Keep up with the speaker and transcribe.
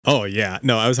Oh yeah,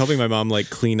 no, I was helping my mom like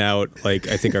clean out like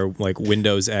I think our like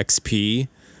Windows XP,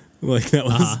 like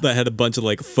that had a bunch of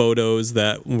like photos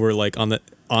that were like on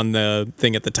the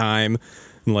thing at the time.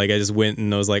 And like I just went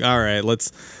and I was like, all right,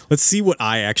 let's see what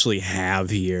I actually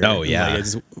have here. Oh yeah, and, like, I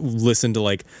just listened to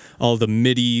like all the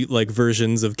MIDI like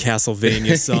versions of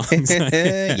Castlevania songs.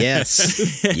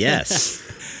 yes.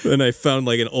 And I found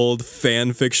like an old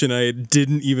fan fiction I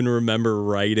didn't even remember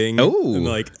writing. Oh. And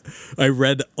like I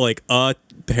read like a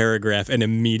paragraph and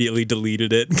immediately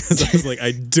deleted it because I was like,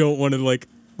 I don't want to like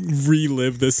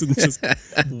relive this and just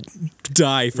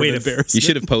die from embarrassment. You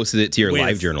should have posted it to your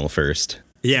live journal first.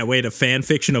 Yeah, wait, a fan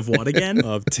fiction of what again?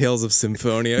 Of Tales of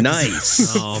Symphonia.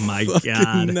 Nice. Oh my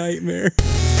god. Nightmare.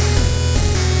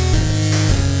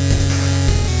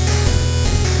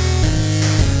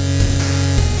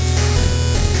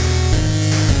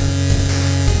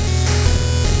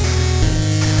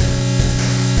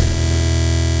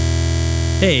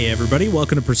 Hey everybody,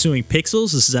 welcome to Pursuing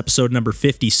Pixels. This is episode number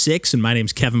 56, and my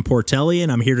name's Kevin Portelli,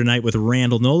 and I'm here tonight with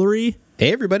Randall Nolery.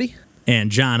 Hey everybody.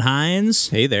 And John Hines.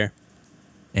 Hey there.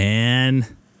 And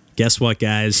guess what,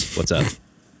 guys? What's up?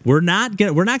 We're not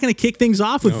gonna kick things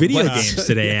off with video games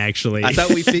today. Actually, I thought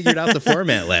we figured out the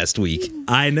format last week.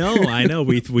 I know.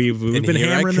 We've been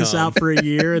hammering this out for a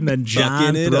year, and then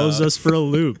John throws us for a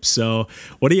loop. So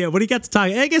what do you got to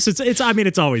talk? I guess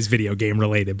it's always video game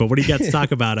related, but what do you got to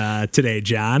talk about today,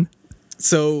 John?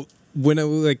 So when I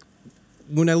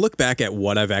look back at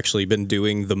what I've actually been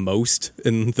doing the most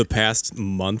in the past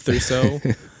month or so.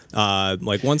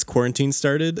 Like once quarantine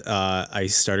started, I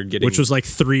started getting, which was like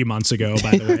 3 months ago,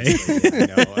 by the way.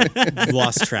 I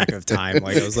lost track of time.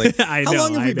 Like I was like, how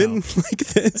long have we been like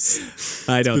this?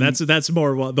 I know that's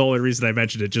more the only reason I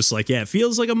mentioned it. Just like, yeah, it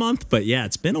feels like a month, but yeah,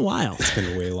 it's been a while. It's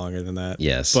been way longer than that.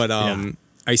 Yes, but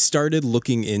I started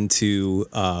looking into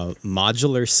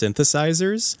modular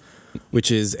synthesizers, which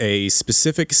is a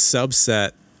specific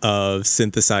subset of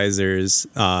synthesizers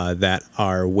that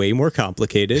are way more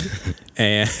complicated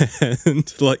and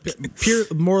like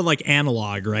more like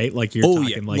analog, right? Like you're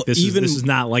talking like this is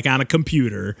not like on a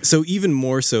computer. So even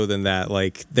more so than that,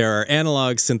 like there are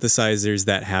analog synthesizers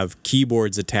that have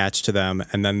keyboards attached to them,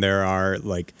 and then there are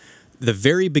like the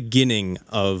very beginning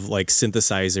of like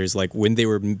synthesizers, like when they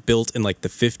were built in like the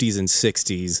 50s and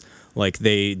 60s, like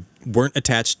they weren't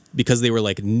attached because they were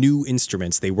like new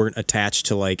instruments. They weren't attached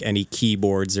to like any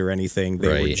keyboards or anything.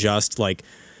 They were just like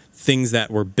things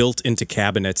that were built into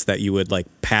cabinets that you would like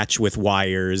patch with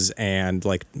wires and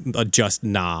like adjust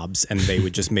knobs, and they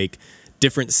would just make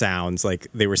different sounds. Like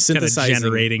they were synthesizing, kind of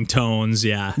generating tones.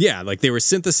 Yeah, like they were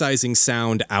synthesizing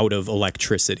sound out of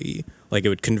electricity. Like it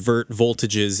would convert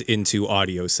voltages into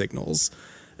audio signals,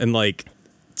 and like.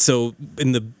 So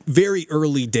in the very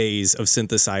early days of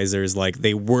synthesizers, like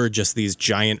they were just these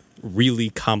giant, really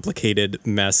complicated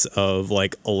mess of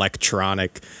like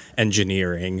electronic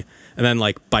engineering. And then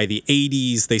like by the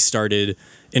 80s, they started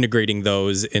integrating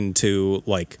those into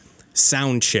like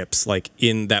sound chips, like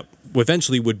in that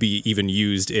eventually would be even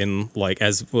used in like,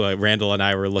 as Randall and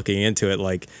I were looking into it,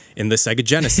 like in the Sega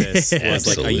Genesis was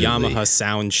like a Yamaha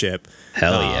sound chip.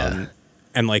 Hell yeah.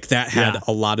 And like that had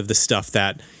a lot of the stuff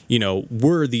that, you know,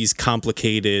 were these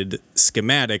complicated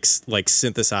schematics like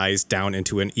synthesized down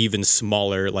into an even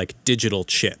smaller like digital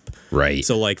chip. Right.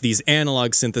 So like these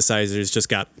analog synthesizers just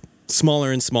got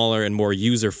smaller and smaller and more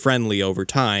user friendly over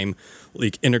time,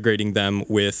 like integrating them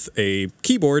with a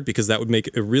keyboard because that would make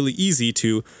it really easy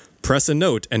to press a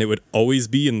note and it would always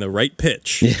be in the right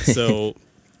pitch. So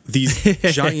these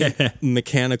giant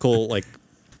mechanical like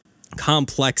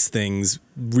complex things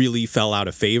really fell out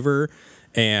of favor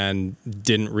and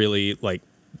didn't really like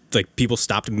people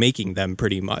stopped making them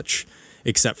pretty much,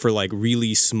 except for like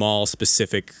really small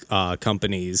specific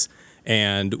companies.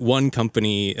 And one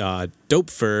company,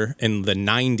 Doepfer, in the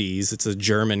 90s, it's a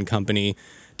German company,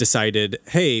 decided,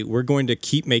 hey, we're going to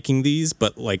keep making these,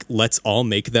 but like let's all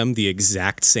make them the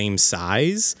exact same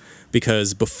size,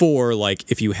 because before, like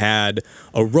if you had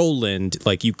a Roland,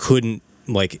 like you couldn't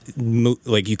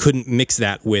you couldn't mix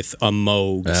that with a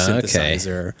Moog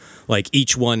synthesizer. Like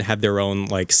each one had their own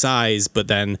like size, but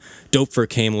then Doepfer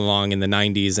came along in the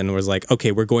 90s and was like,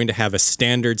 okay, we're going to have a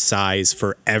standard size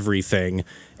for everything,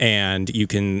 and you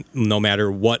can, no matter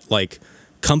what like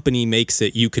company makes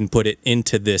it, you can put it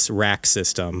into this rack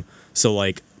system. So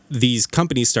like these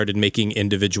companies started making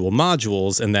individual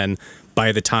modules, and then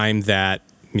by the time that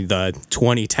the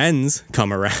 2010s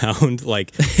come around,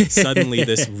 like suddenly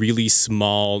this really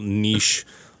small niche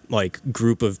like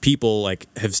group of people like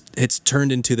it's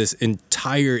turned into this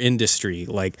entire industry.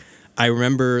 Like I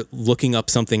remember looking up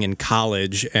something in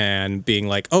college and being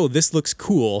like, oh, this looks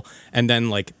cool, and then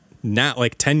like now,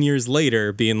 like 10 years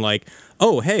later, being like,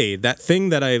 oh, hey, that thing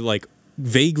that I like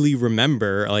vaguely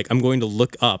remember, like I'm going to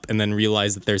look up and then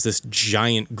realize that there's this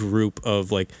giant group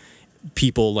of like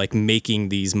people like making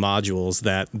these modules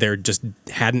that there just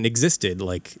hadn't existed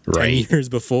like 10 years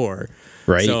before.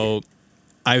 Right. So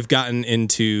I've gotten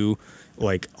into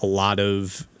like a lot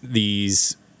of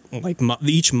these, like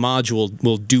each module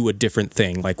will do a different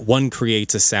thing. Like one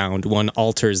creates a sound, one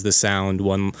alters the sound,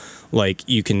 one like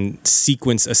you can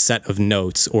sequence a set of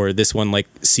notes, or this one like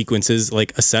sequences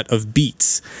like a set of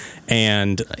beats.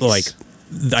 And like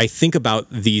I think about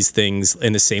these things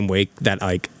in the same way that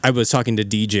like I was talking to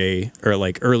DJ or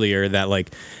like earlier that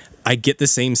like I get the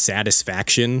same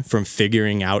satisfaction from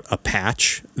figuring out a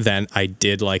patch than I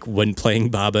did like when playing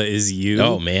Baba Is You.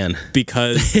 Oh man.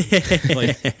 Because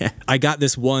like I got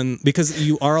this one, because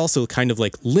you are also kind of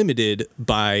like limited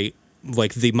by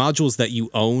like the modules that you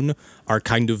own are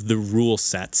kind of the rule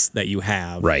sets that you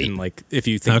have. Right. And like if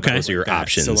you think about those are your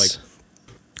options. So like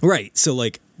right. So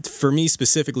like for me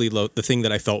specifically, the thing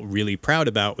that I felt really proud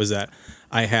about was that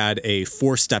I had a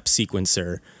 4-step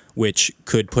sequencer which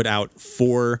could put out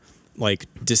 4 like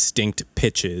distinct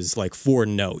pitches, like 4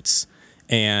 notes.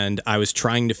 And I was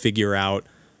trying to figure out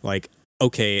like,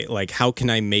 okay, like how can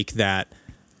I make that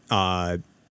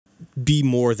be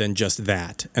more than just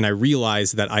that? And I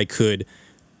realized that I could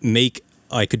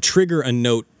trigger a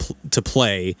note to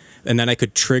play, and then I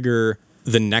could trigger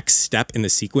the next step in the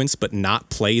sequence, but not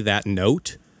play that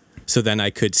note. So then I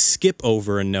could skip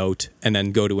over a note and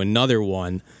then go to another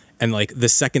one. And like the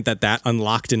second that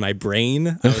unlocked in my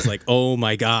brain, I was like, oh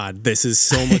my God, this is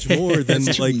so much more than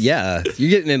like. Yeah, you're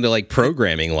getting into like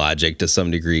programming logic to some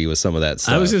degree with some of that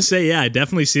stuff. I was going to say, yeah, I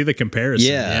definitely see the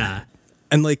comparison. Yeah.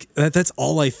 And like that's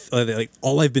all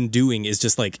all I've been doing is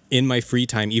just like in my free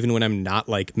time, even when I'm not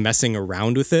like messing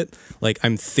around with it, like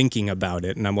I'm thinking about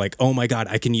it and I'm like, oh my God,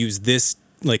 I can use this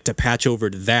like to patch over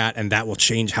to that, and that will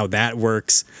change how that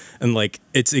works. And like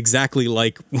it's exactly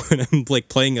like when I'm like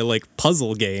playing a like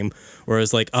puzzle game where I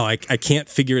was like, oh, I can't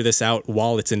figure this out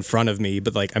while it's in front of me,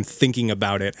 but like I'm thinking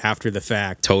about it after the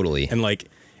fact. Totally. And like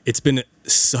it's been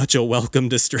such a welcome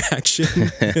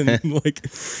distraction and like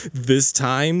this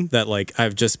time that like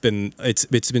I've just been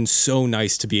it's been so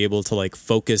nice to be able to like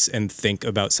focus and think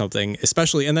about something,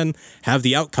 especially, and then have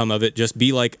the outcome of it just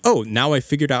be like, oh, now I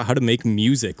figured out how to make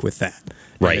music with that.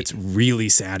 Right. And it's really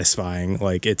satisfying.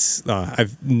 Like it's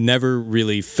I've never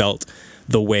really felt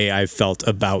the way I've felt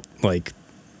about like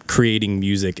creating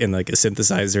music in like a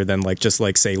synthesizer than like just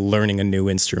like say learning a new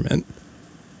instrument.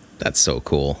 That's so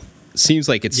cool. Seems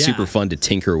like it's super fun to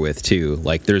tinker with too.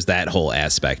 Like there's that whole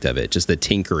aspect of it, just the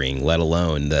tinkering, let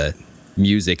alone the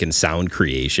music and sound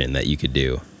creation that you could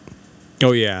do.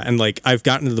 Oh yeah, and like I've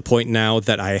gotten to the point now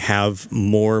that I have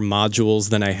more modules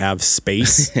than I have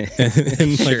space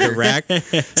in like a rack.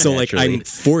 So like I'm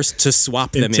forced to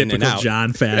swap them in and out.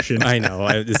 John fashion. I know,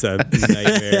 it's a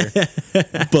nightmare.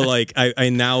 But like I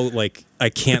now like I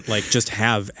can't like just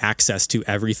have access to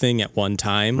everything at one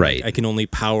time. Right. Like, I can only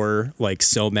power like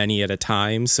so many at a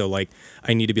time. So like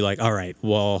I need to be like, all right,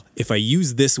 well, if I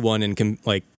use this one in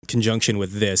conjunction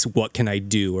with this, what can I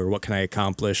do or what can I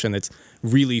accomplish? And it's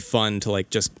really fun to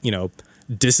like just, you know,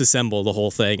 disassemble the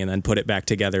whole thing and then put it back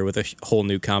together with a whole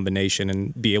new combination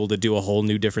and be able to do a whole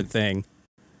new different thing.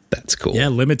 That's cool. Yeah,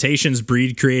 limitations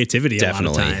breed creativity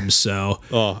Definitely. a lot of times.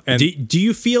 So, and do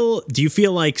you feel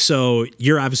like, so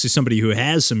you're obviously somebody who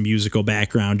has some musical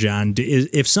background, John.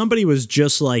 If somebody was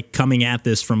just like coming at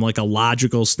this from like a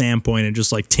logical standpoint and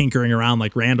just like tinkering around,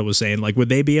 like Randall was saying, like would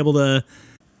they be able to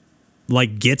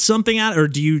like get something out, or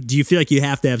do you feel like you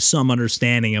have to have some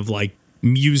understanding of like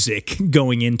music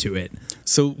going into it?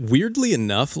 So weirdly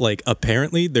enough, like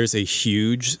apparently there's a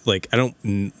huge like I don't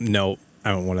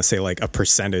want to say like a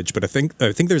percentage, but I think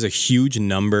there's a huge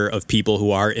number of people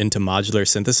who are into modular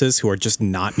synthesis who are just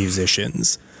not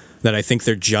musicians. That I think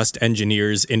they're just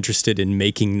engineers interested in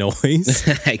making noise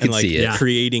I can and like see it.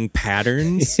 creating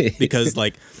patterns. Because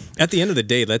like at the end of the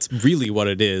day, that's really what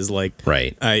it is. Like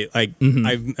Right.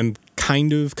 I'm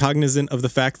kind of cognizant of the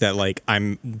fact that like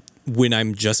when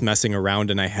I'm just messing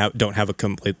around and I don't have a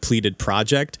completed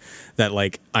project, that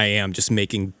like I am just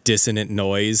making dissonant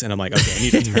noise and I'm like, okay, I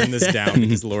need to turn this down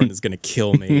because Lauren is going to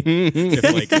kill me if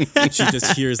like she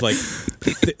just hears like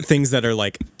things that are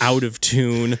like out of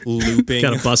tune looping.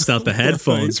 Gotta bust out the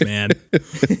headphones, man.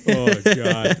 Oh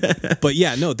God. But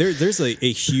yeah, no, there's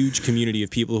a huge community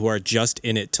of people who are just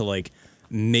in it to like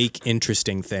make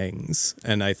interesting things,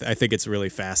 and I think it's really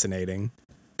fascinating.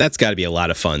 That's got to be a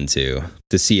lot of fun too,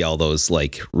 to see all those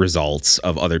like results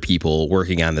of other people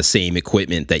working on the same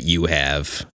equipment that you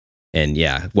have, and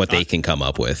yeah, what they can come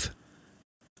up with.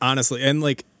 Honestly, and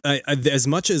like as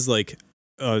much as like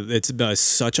it's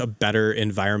such a better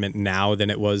environment now than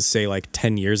it was, say, like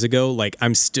 10 years ago. Like,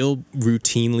 I'm still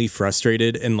routinely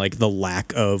frustrated in like the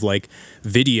lack of like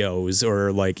videos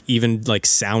or like even like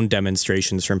sound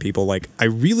demonstrations from people. Like, I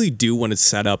really do want to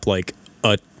set up like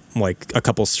a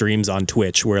couple streams on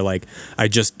Twitch where like I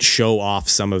just show off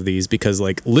some of these, because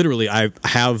like literally I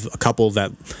have a couple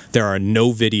that there are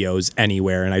no videos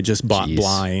anywhere and I just bought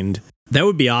blind. That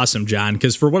would be awesome, John,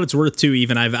 because for what it's worth, too,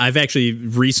 even I've actually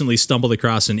recently stumbled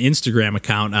across an Instagram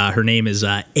account. Her name is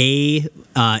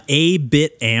A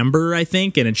Bit Amber, I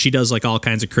think, and she does like all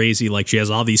kinds of crazy, like she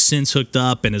has all these synths hooked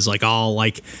up and is like all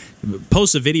like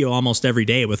posts a video almost every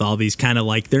day with all these kind of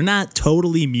like, they're not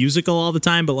totally musical all the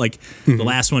time, but like the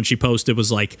last one she posted was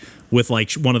like with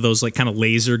like one of those like kind of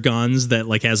laser guns that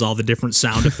like has all the different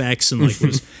sound effects and like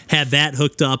had that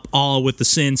hooked up all with the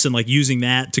synths and like using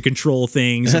that to control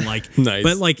things and like nice.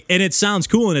 But like, and it sounds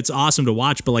cool and it's awesome to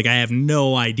watch, but like I have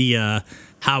no idea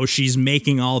how she's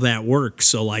making all that work.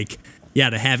 So like, yeah,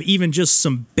 to have even just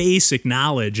some basic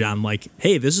knowledge on like,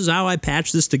 hey, this is how I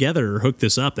patch this together or hook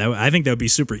this up. I think that would be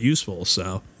super useful.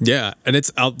 So yeah, and it's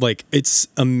like it's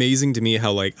amazing to me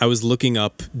how like I was looking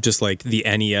up just like the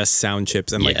NES sound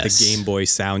chips and like the Game Boy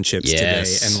sound chips today,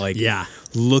 and like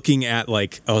looking at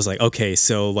like I was like, okay,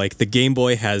 so like the Game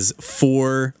Boy has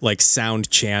 4 like sound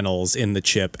channels in the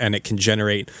chip, and it can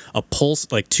generate a pulse.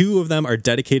 Like 2 of them are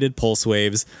dedicated pulse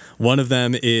waves. One of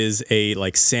them is a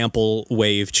like sample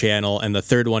wave channel, and the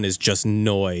third one is just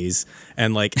noise.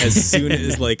 And like as soon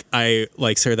as like I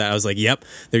like saw that, I was like, yep,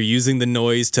 they're using the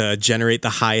noise to generate the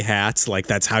hi-hats. Like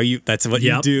that's what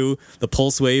you do. The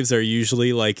pulse waves are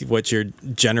usually like what you're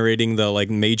generating the like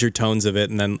major tones of it.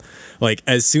 And then like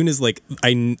as soon as like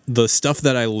the stuff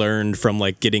that I learned from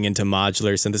like getting into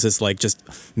modular synthesis like just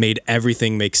made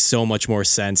everything make so much more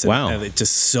sense. And it's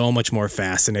just so much more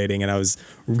fascinating. And I was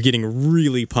getting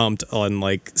really pumped on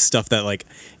like stuff that like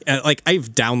I've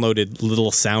downloaded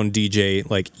Little Sound DJ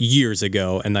like years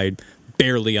ago, and I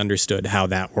barely understood how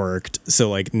that worked. So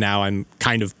like now I'm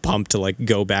kind of pumped to like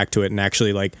go back to it and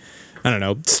actually like, I don't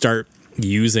know, start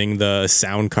using the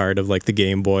sound card of like the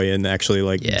Game Boy and actually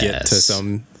like get to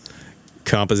some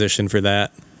composition for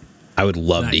that. I would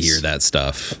love to hear that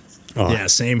stuff. Oh, yeah,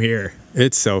 same here.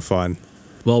 It's so fun.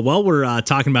 Well, while we're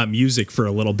talking about music for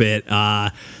a little bit,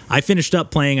 I finished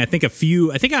up playing, I think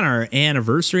on our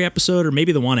anniversary episode, or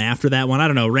maybe the one after that one. I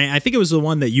don't know. I think it was the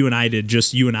one that you and I did,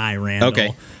 just you and I, Randall.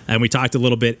 Okay. And we talked a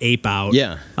little bit Ape Out.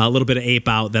 Yeah. A little bit of Ape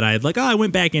Out that I had like, I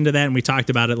went back into that and we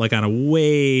talked about it like on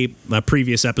a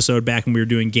previous episode back when we were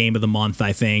doing Game of the Month,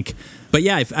 I think. But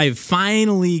yeah, I've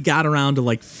finally got around to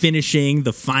like finishing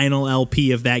the final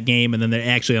LP of that game, and then it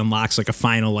actually unlocks like a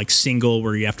final like single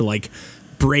where you have to like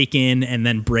break in and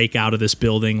then break out of this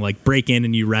building, like break in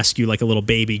and you rescue like a little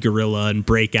baby gorilla and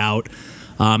break out.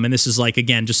 And this is like,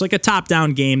 again, just like a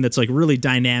top-down game that's like really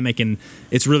dynamic and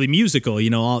it's really musical. You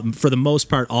know, for the most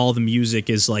part, all the music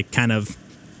is like kind of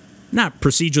not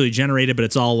procedurally generated, but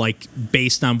it's all like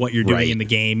based on what you're doing in the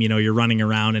game. You know, you're running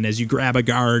around, and as you grab a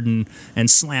guard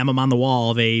and slam them on the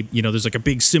wall, there's like a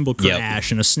big cymbal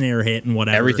crash and a snare hit and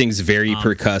whatever. Everything's very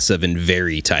percussive and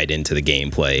very tied into the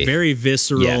gameplay. Very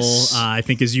visceral. Yes. I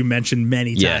think, as you mentioned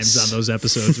many times on those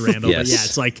episodes, Randall. But yeah,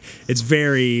 it's like it's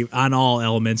very on all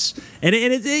elements, and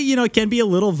it can be a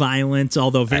little violent,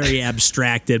 although very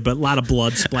abstracted, but a lot of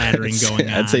blood splattering going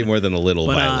on. I'd say more than a little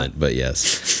violent, but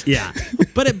yes. Yeah,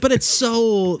 but it's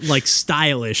so like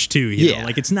stylish too, you know?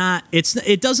 Like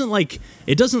it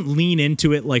doesn't lean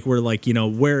into it like we're like, you know,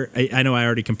 where I know I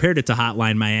already compared it to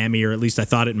Hotline Miami, or at least I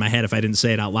thought it in my head if I didn't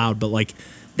say it out loud, but like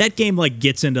that game like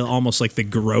gets into almost like the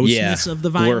grossness of the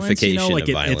violence, you know, like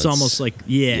it's almost like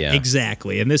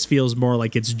exactly. And this feels more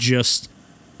like it's just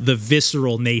the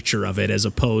visceral nature of it, as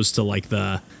opposed to like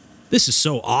this is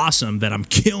so awesome that I'm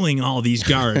killing all these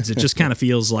guards. It just kind of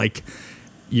feels like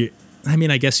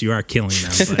I guess you are killing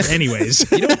them, but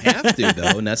anyways. You don't have to,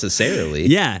 though, necessarily.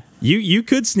 Yeah, you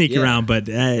could sneak around, but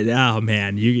oh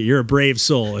man, you're a brave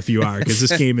soul if you are, because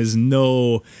this game is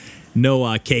no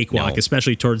cakewalk,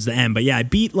 especially towards the end. But yeah, I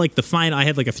beat like the final. I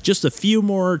had like just a few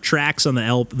more tracks on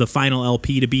the final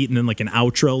LP to beat, and then like an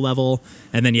outro level,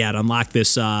 and then it unlocked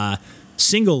this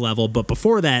single level. But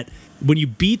before that, when you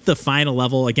beat the final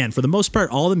level, again, for the most part,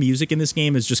 all the music in this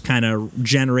game is just kind of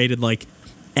generated like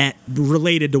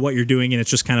related to what you're doing, and it's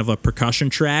just kind of a percussion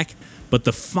track. But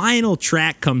the final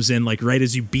track comes in like right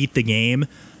as you beat the game,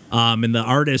 and the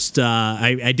artist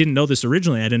I didn't know this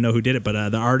originally, I didn't know who did it, but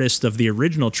the artist of the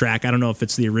original track, I don't know if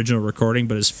it's the original recording,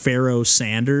 but is Pharoah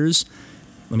Sanders,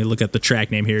 let me look at the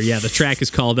track name here. Yeah, the track is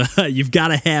called You've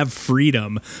Gotta Have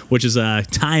Freedom, which is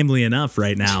timely enough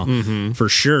right now for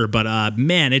sure. But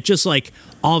man, it just like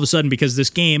all of a sudden, because this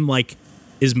game like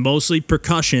is mostly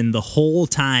percussion the whole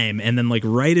time, and then like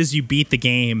right as you beat the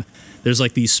game, there's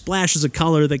like these splashes of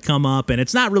color that come up, and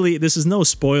it's not really, this is no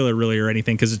spoiler really or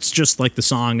anything, because it's just like the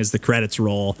song as the credits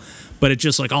roll, but it's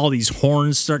just like all these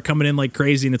horns start coming in like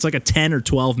crazy, and it's like a 10 or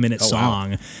 12 minute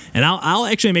song. Wow. And I'll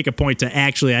actually make a point to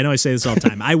I know I say this all the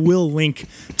time, I will link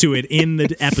to it in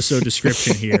the episode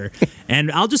description here,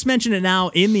 and I'll just mention it now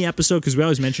in the episode because we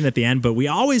always mention it at the end, but we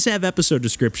always have episode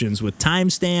descriptions with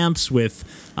timestamps, with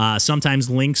sometimes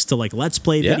links to like Let's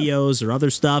Play videos or other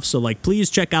stuff, so like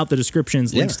please check out the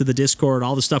descriptions, links to the Discord,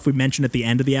 all the stuff we mentioned at the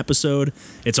end of the episode.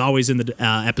 It's always in the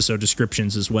episode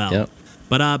descriptions as well. Yep.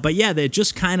 But yeah, they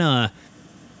just kind of,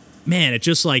 man, it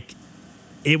just like,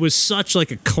 it was such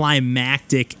like a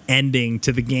climactic ending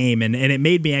to the game, and it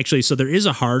made me actually, so there is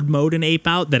a hard mode in Ape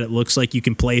Out that it looks like you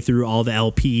can play through all the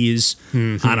LPs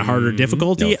on a harder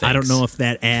difficulty. I don't know if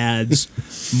that adds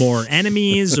more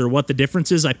enemies or what the difference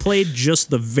is. I played just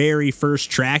the very first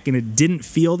track and it didn't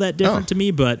feel that different to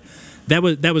me, but that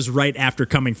was right after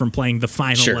coming from playing the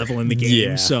final level in the game.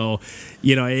 Yeah. So,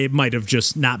 you know, it might have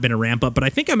just not been a ramp up, but I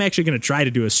think I'm actually going to try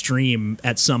to do a stream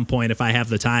at some point if I have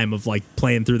the time of like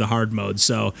playing through the hard mode.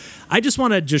 So I just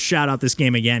want to just shout out this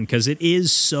game again because it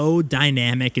is so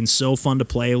dynamic and so fun to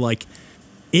play. Like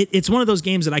it's one of those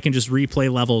games that I can just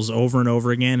replay levels over and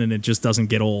over again and it just doesn't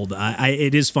get old.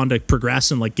 It is fun to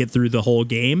progress and like get through the whole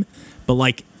game, but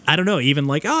like, I don't know, even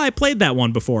like, oh, I played that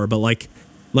one before, but like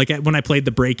when I played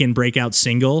the Break-In Breakout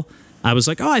single, I was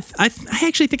like, oh, I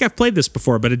actually think I've played this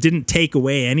before, but it didn't take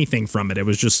away anything from it. It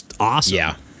was just awesome.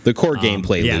 Yeah, the core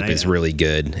gameplay loop is really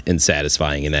good and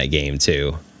satisfying in that game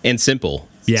too, and simple.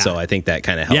 Yeah. So I think that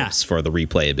kind of helps for the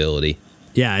replayability.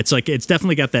 Yeah, it's like it's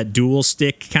definitely got that dual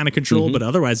stick kind of control, but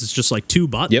otherwise it's just like two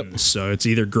buttons. Yep. So it's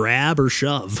either grab or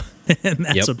shove, and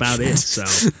that's about it. So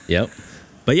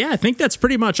But yeah, I think that's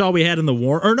pretty much all we had in the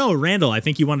war. Or no, Randall, I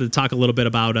think you wanted to talk a little bit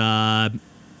about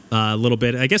a little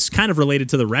bit, I guess, kind of related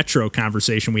to the retro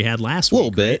conversation we had last week. A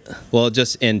little bit. Right? Well,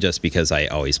 just because I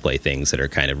always play things that are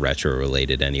kind of retro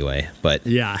related anyway. But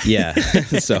yeah.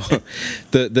 So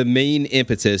the main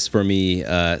impetus for me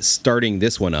starting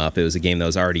this one up, it was a game that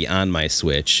was already on my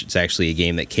Switch. It's actually a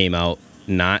game that came out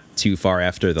not too far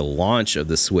after the launch of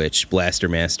the Switch, Blaster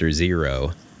Master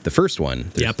Zero. The first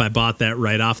one. Yep, I bought that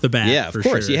right off the bat. Yeah, of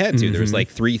course, you had to. There was like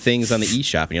 3 things on the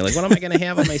eShop, and you're like, what am I going to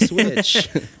have on my Switch?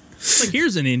 Like,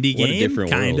 here's an indie game,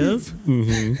 kind of.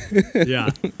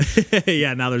 Yeah.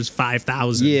 Yeah, now there's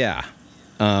 5,000. Yeah.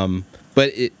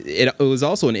 But it was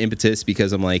also an impetus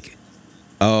because I'm like,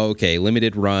 oh, okay,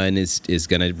 Limited Run is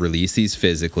going to release these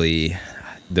physically.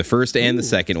 The first and the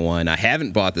second one. I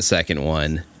haven't bought the second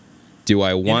one. Do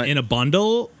I want... In a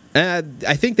bundle? I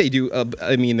think they do.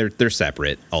 I mean, they're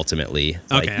separate, ultimately.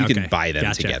 Like, you can buy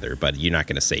them together, but you're not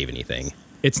going to save anything.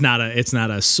 It's not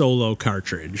a solo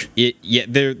cartridge.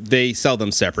 They sell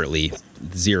them separately,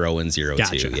 0 and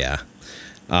 02. Yeah.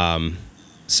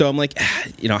 So I'm like,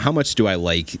 how much do I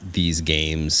like these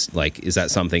games? Like, is that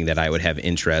something that I would have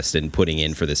interest in putting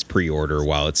in for this pre-order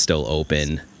while it's still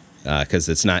open? Because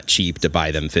it's not cheap to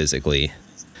buy them physically.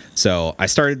 So I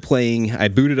started playing. I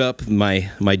booted up my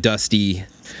dusty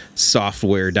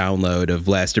software download of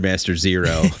Blaster Master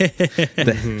Zero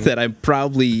that I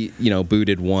probably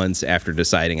booted once after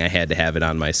deciding I had to have it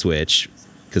on my Switch,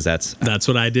 because that's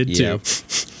what I did too.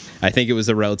 I think it was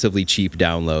a relatively cheap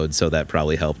download, so that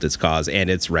probably helped its cause, and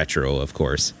it's retro, of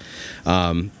course.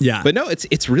 But no,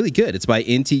 it's really good. It's by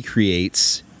Inti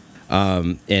Creates,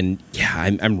 and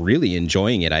yeah, I'm really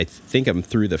enjoying it. I think I'm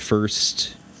through the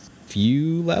first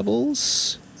few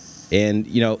levels. And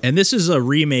and this is a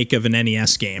remake of an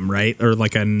NES game, right? Or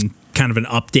like kind of an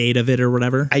update of it or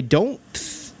whatever. I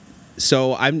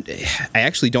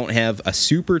actually don't have a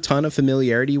super ton of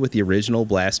familiarity with the original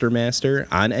Blaster Master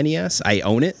on NES. I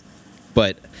own it,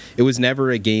 but it was never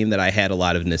a game that I had a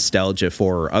lot of nostalgia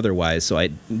for or otherwise. So I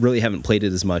really haven't played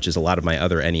it as much as a lot of my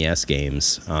other NES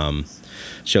games.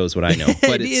 Shows what I know,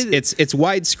 but it's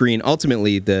widescreen.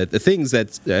 Ultimately, the things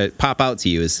that pop out to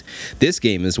you is this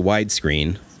game is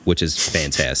widescreen, which is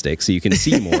fantastic, so you can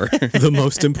see more. The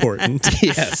most important.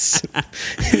 Yes.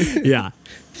 Yeah.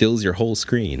 Fills your whole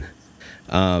screen.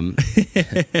 And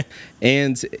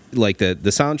like the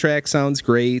soundtrack sounds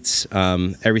great.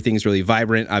 Everything's really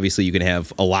vibrant. Obviously, you can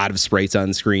have a lot of sprites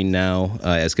on screen now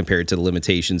as compared to the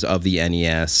limitations of the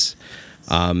NES.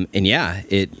 And yeah,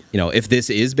 if this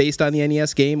is based on the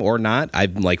NES game or not,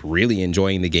 I'm like really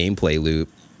enjoying the gameplay loop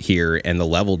here and the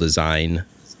level design.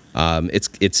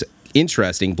 It's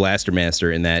interesting, Blaster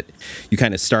Master, in that you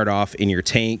kind of start off in your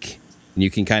tank and you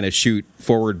can kind of shoot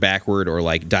forward, backward, or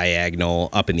like diagonal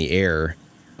up in the air.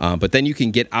 But then you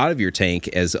can get out of your tank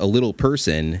as a little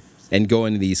person and go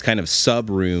into these kind of sub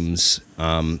rooms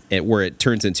where it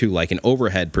turns into like an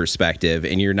overhead perspective,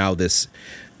 and you're now this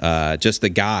just the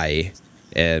guy,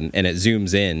 and it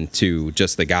zooms in to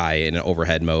just the guy in an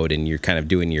overhead mode, and you're kind of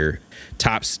doing your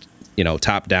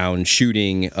top down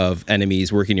shooting of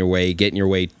enemies, working your way, getting your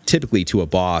way typically to a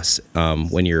boss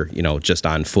when you're, just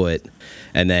on foot.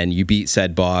 And then you beat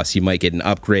said boss, you might get an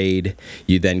upgrade.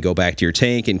 You then go back to your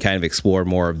tank and kind of explore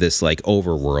more of this like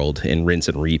overworld and rinse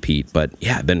and repeat. But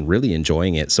yeah, I've been really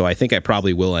enjoying it. So I think I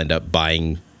probably will end up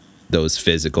buying those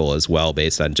physical as well,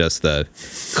 based on just the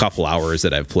couple hours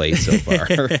that I've played so far.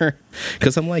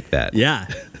 Because I'm like that. Yeah.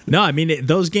 No, I mean,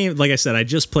 those games, like I said, I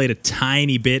just played a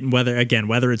tiny bit, and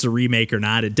whether it's a remake or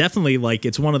not, it definitely, like,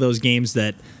 it's one of those games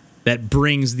that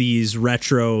brings these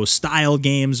retro style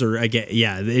games, or again,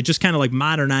 it just kind of like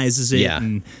modernizes it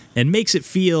and makes it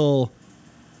feel,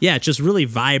 just really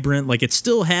vibrant. Like, it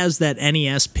still has that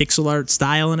NES pixel art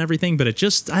style and everything, but it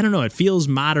just, I don't know, it feels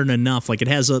modern enough. Like, it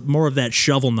has more of that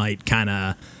Shovel Knight kind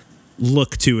of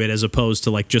look to it, as opposed to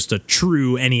like just a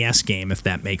true NES game, if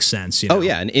that makes sense. Oh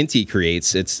yeah, and Inti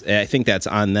Creates, I think that's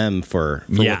on them for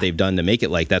what they've done to make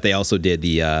it like that. They also did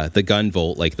the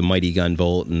Gunvolt, like the Mighty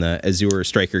Gunvolt and the Azure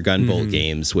Striker Gunvolt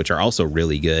games, which are also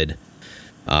really good.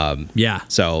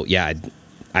 So yeah,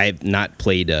 I have not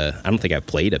played I don't think I've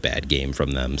played a bad game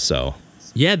from them. So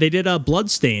yeah, they did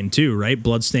Bloodstain too, right?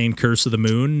 Bloodstain, Curse of the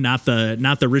Moon, not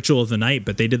the Ritual of the Night,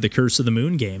 but they did the Curse of the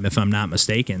Moon game, if I'm not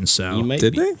mistaken. So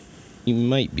did they? You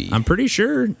might be. I'm pretty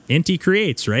sure Inti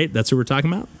Creates, right? That's what we're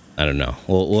talking about. I don't know.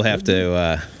 We'll have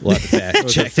to fact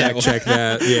check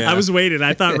that. Yeah. I was waiting.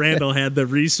 I thought Randall had the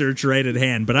research right at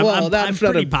hand, but I'm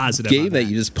pretty positive. Game that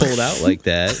you just pulled out like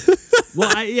that. Well,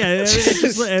 it's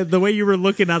just, the way you were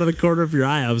looking out of the corner of your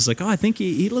eye, I was like, oh, I think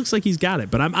he looks like he's got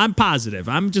it. But I'm positive.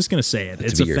 I'm just gonna say it.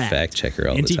 It's a fact. Fact checker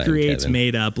all the time. Inti Creates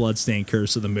Kevin. made Bloodstained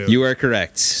Curse of the Moon. You are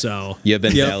correct. So you have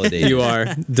been validated. You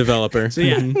are developer. So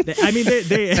yeah, I mean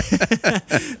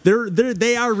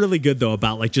they are really good though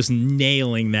about like just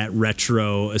nailing that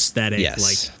retro aesthetic,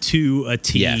 like to a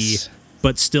T. Yes.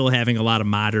 But still having a lot of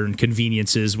modern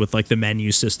conveniences with like the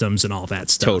menu systems and all that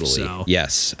stuff. Totally. So,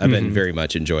 yes. I've been very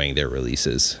much enjoying their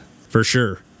releases. For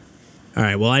sure. All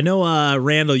right. Well, I know,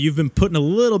 Randall, you've been putting a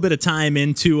little bit of time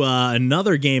into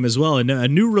another game as well, a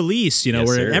new release, yes,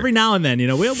 where sir. every now and then,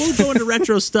 we'll go into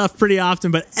retro stuff pretty often,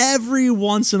 but every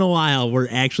once in a while, we're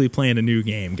actually playing a new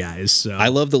game, guys. So I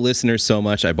love the listeners so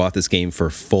much. I bought this game for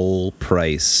full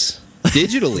price.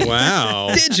 Digitally. Wow.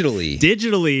 Digitally.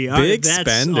 Big that's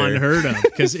spender. Unheard of.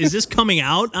 Because is this coming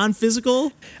out on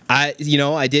physical? I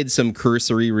did some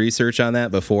cursory research on that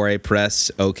before I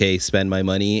pressed OK, spend my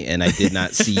money, and I did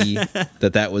not see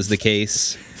that was the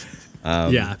case.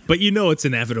 Yeah, but it's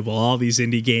inevitable. All these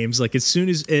indie games, like as soon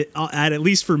as at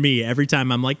least for me, every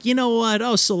time I'm like, you know what?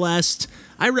 Oh, Celeste,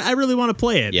 I really want to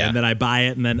play it, and then I buy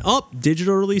it, and then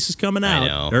digital release is coming out, I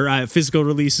know. Or physical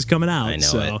release is coming out. I know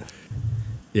so. it.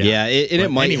 Yeah,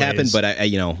 it might happen, but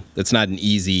anyways. it's not an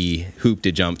easy hoop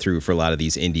to jump through for a lot of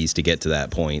these indies to get to that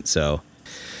point. So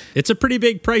it's a pretty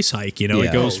big price hike.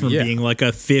 It goes from being like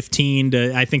a 15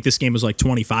 to, I think this game was like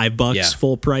 $25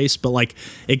 full price, but like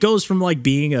it goes from like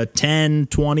being a 10,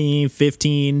 20,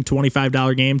 15,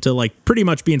 $25 game to like pretty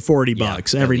much being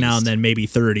 $40 every now and then, maybe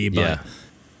 30. But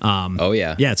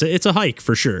it's a hike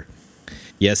for sure.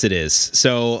 Yes, it is.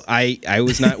 So I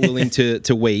was not willing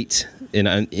to wait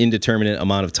an indeterminate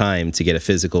amount of time to get a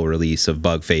physical release of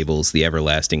Bug Fables: The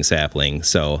Everlasting Sapling.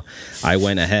 So I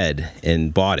went ahead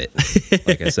and bought it,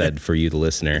 like I said, for you, the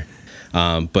listener.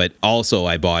 But also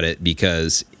I bought it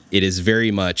because it is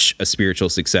very much a spiritual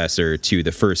successor to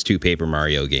the first two Paper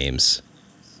Mario games.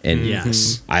 And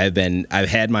yes, I've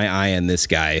had my eye on this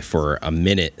guy for a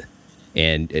minute,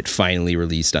 and it finally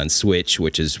released on Switch,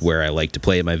 which is where I like to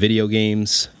play my video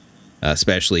games.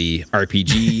 Especially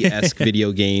RPG-esque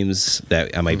video games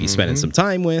that I might be spending some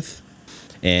time with.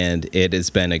 And it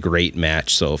has been a great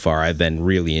match so far. I've been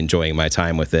really enjoying my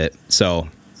time with it. So,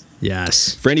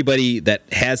 yes, for anybody that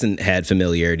hasn't had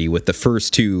familiarity with the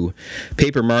first two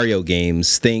Paper Mario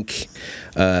games, think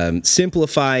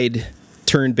simplified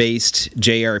turn-based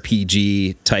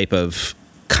JRPG type of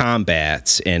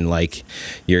combats, and like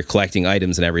you're collecting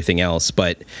items and everything else.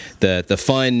 But the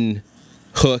fun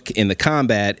hook in the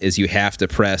combat is you have to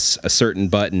press a certain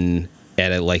button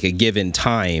at a given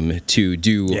time to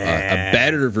do a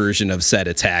better version of said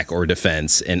attack or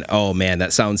defense. And oh man,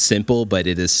 that sounds simple, but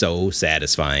it is so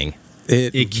satisfying.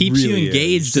 It keeps you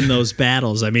engaged in those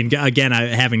battles. I mean, again,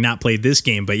 having not played this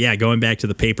game, but yeah, going back to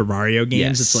the Paper Mario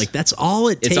games, it's like that's all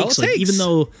it takes. All it takes.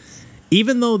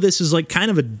 Even though this is like kind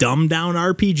of a dumbed down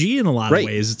RPG in a lot of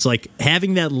ways, it's like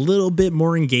having that little bit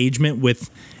more engagement with,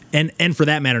 and for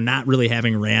that matter, not really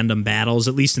having random battles.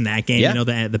 At least in that game, you know,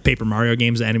 the Paper Mario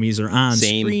games, the enemies are on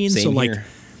screen, so like. Here.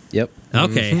 Yep.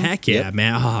 Okay. Heck yeah,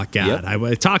 man. Oh God.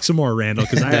 I talk some more, Randall,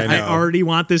 because I already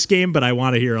want this game, but I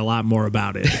want to hear a lot more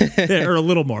about it, or a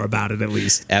little more about it at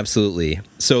least. Absolutely.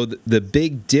 So the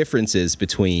big differences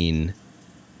between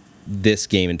this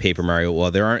game and Paper Mario, well,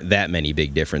 there aren't that many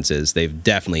big differences. They've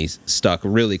definitely stuck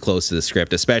really close to the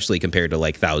script, especially compared to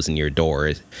like Thousand Year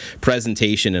Door.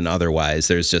 Presentation and otherwise,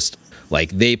 there's just like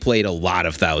they played a lot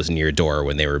of Thousand Year Door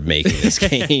when they were making this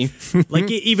game. Like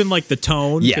even like the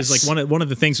tone, because yes. like one of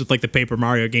the things with like the Paper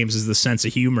Mario games is the sense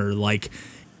of humor. Like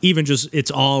even just it's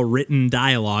all written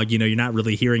dialogue. You know, you're not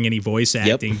really hearing any voice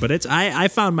acting, but it's I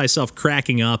found myself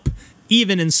cracking up.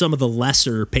 Even in some of the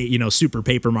lesser, Super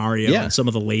Paper Mario and some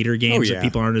of the later games that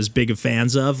people aren't as big of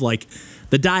fans of, like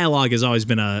the dialogue has always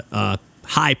been a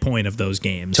high point of those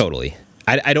games. Totally.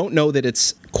 I don't know that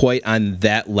it's quite on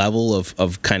that level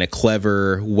of kind of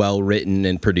clever, well-written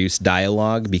and produced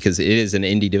dialogue because it is an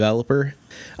indie developer.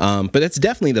 But that's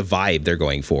definitely the vibe they're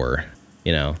going for,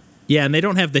 you know. Yeah, and they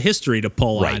don't have the history to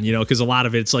pull on, you know, because a lot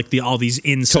of it's like all these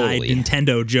inside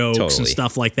Nintendo jokes and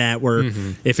stuff like that, where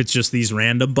if it's just these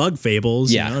random bug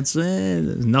fables, you know, it's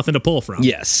nothing to pull from.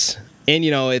 Yes. And,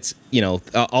 you know, it's, you know,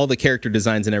 all the character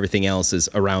designs and everything else is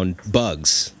around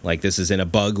bugs. Like, this is in a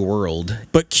bug world.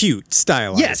 But cute,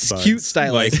 stylized bugs. Yes, cute,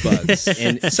 stylized bugs.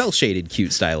 And cel-shaded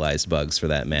cute, stylized bugs, for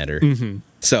that matter.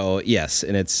 So, yes,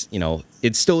 and it's, you know,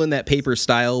 it's still in that paper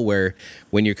style where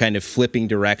when you're kind of flipping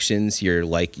directions, you're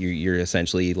like, you're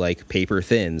essentially like paper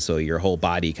thin. So your whole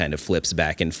body kind of flips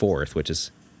back and forth, which is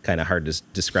kind of hard to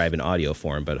describe in audio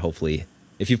form, but hopefully...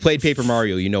 If you've played Paper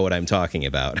Mario, you know what I'm talking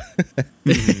about.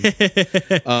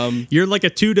 You're like a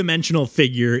two-dimensional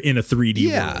figure in a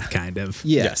 3D world, kind of.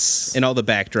 Yes. And all the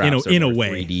backdrops in are a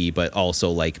way 3D, but also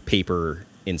like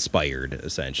paper-inspired,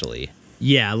 essentially.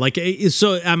 Yeah, like,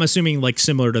 so I'm assuming like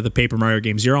similar to the Paper Mario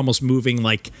games, you're almost moving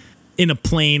like in a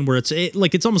plane where it's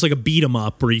almost like a beat 'em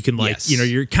up where you can like, you know,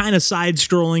 you're kind of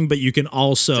side-scrolling, but you can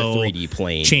also 3D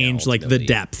plane, change like the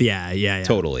depth. Yeah.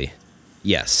 Totally.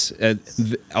 Yes,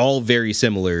 all very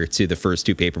similar to the first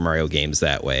two Paper Mario games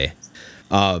that way.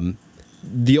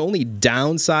 The only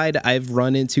downside I've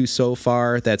run into so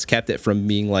far that's kept it from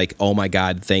being like, oh my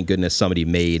God, thank goodness somebody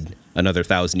made another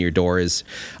Thousand Year Door is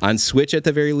on Switch at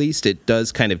the very least. It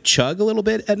does kind of chug a little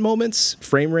bit at moments,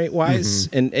 frame rate wise.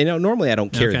 And you know, normally I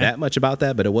don't care that much about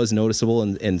that, but it was noticeable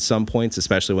in some points,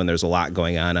 especially when there's a lot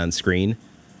going on screen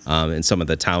in some of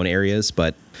the town areas.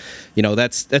 But you know,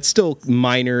 that's still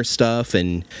minor stuff,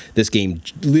 and this game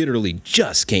literally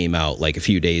just came out like a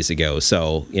few days ago,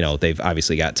 so you know they've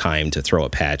obviously got time to throw a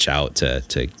patch out to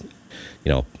you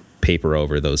know paper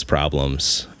over those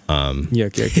problems. There you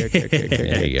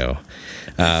go.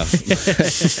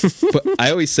 But I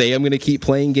always say I'm going to keep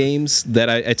playing games that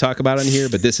I talk about on here,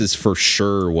 but this is for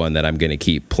sure one that I'm going to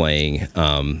keep playing.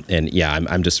 And yeah,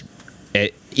 I'm just.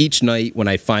 Each night when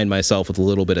I find myself with a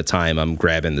little bit of time, I'm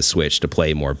grabbing the Switch to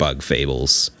play more Bug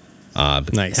Fables.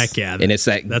 Nice. Heck yeah. And it's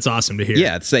that's awesome to hear.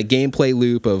 Yeah, it's that gameplay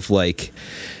loop of like,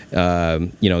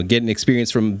 you know, getting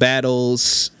experience from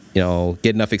battles, you know,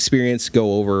 get enough experience,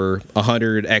 go over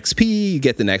 100 XP, you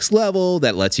get the next level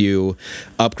that lets you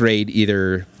upgrade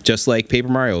either, just like Paper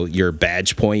Mario, your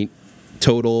badge point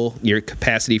total, your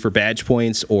capacity for badge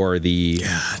points, or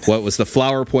what was the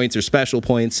flower points or special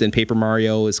points in Paper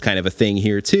Mario is kind of a thing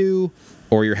here too,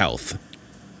 or your health.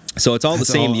 So it's all the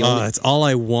same. That's all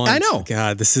I want. I know.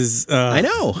 God, this is. I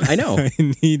know. I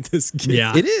need this game.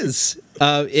 Yeah, it is.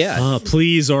 Yeah.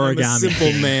 Please, Origami. I'm a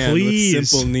simple man with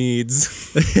simple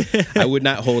needs. I would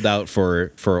not hold out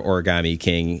for Origami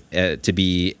King to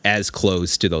be as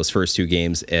close to those first two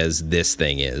games as this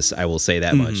thing is. I will say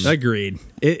that much. Agreed.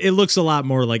 It looks a lot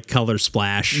more like Color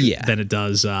Splash than it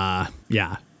does.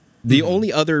 The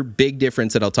only other big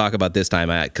difference that I'll talk about this time,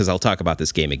 because I'll talk about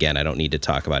this game again, I don't need to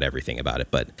talk about everything about it,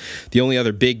 but the only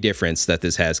other big difference that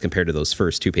this has compared to those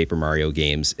first two Paper Mario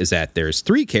games is that there's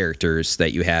 3 characters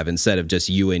that you have instead of just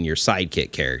you and your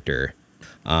sidekick character.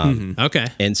 Okay.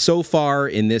 And so far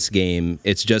in this game,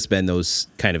 it's just been those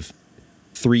kind of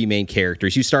 3 main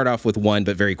characters. You start off with one,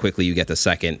 but very quickly you get the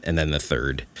second and then the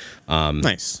third.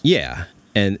 Nice. Yeah.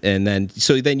 And then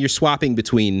you're swapping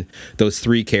between those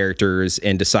 3 characters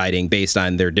and deciding based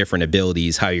on their different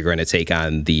abilities how you're going to take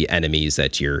on the enemies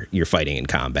that you're fighting in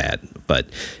combat. But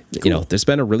you know, there's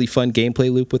been a really fun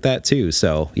gameplay loop with that too.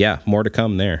 So yeah, more to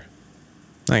come there.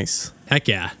 Nice. Heck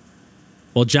yeah.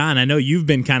 Well, John, I know you've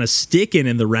been kind of sticking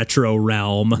in the retro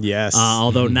realm. Yes.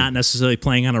 Although not necessarily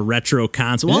playing on a retro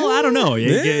console. Well, I don't know.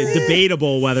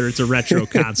 Debatable whether it's a retro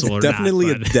console or Definitely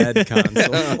not. Definitely a dead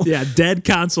console. Yeah, dead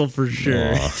console for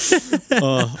sure.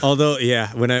 Although,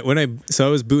 yeah, when I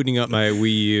was booting up my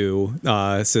Wii U,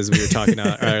 says we were talking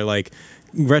or like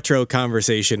retro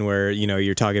conversation where, you know,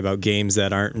 you're talking about games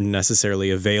that aren't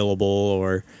necessarily available,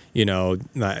 or, you know,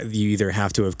 you either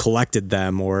have to have collected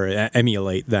them or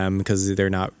emulate them because they're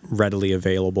not readily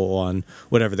available on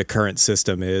whatever the current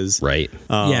system is. Right.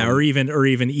 Yeah, or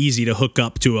even easy to hook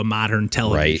up to a modern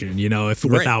television, Right. you know, if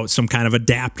without some kind of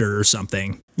adapter or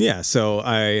something. Yeah, so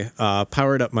I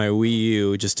powered up my Wii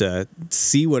U just to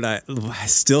see what I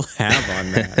still have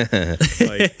on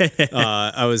that.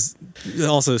 I was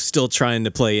also still trying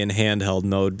to play in handheld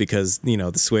mode because, you know,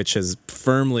 the Switch has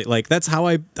firmly, like, that's how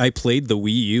I played the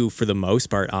Wii U for the most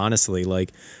part, honestly.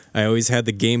 Like, I always had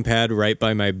the gamepad right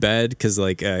by my bed because,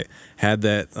 like, I had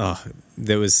that.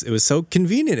 It was so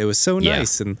convenient. It was so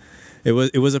nice, and it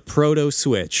was a proto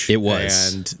Switch. It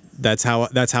was, and that's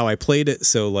how I played it.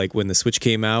 So, like, when the Switch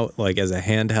came out, like, as a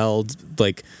handheld,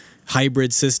 like,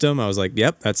 hybrid system, I was like,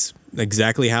 yep, that's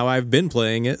exactly how I've been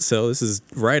playing it. So this is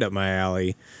right up my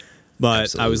alley. But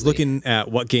Absolutely. I was looking at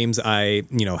what games I,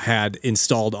 you know, had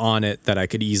installed on it that I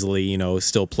could easily, you know,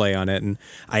 still play on it. And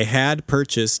I had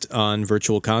purchased on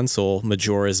Virtual Console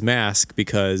Majora's Mask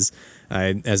because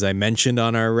as I mentioned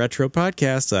on our retro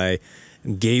podcast, I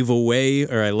gave away,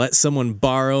 or I let someone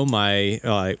borrow my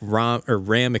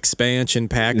RAM expansion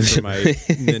pack for my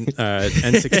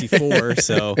N64.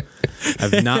 So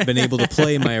I've not been able to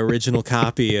play my original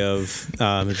copy of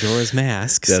Majora's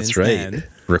Mask. That's since right. Then.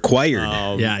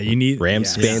 Required. Yeah, you need RAM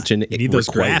expansion. You need those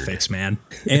required. graphics, man.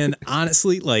 And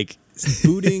honestly, like,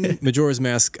 booting Majora's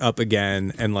Mask up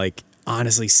again and, like,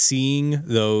 honestly seeing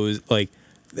those, like,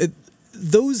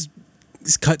 those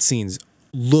cutscenes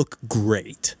look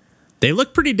great. They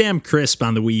look pretty damn crisp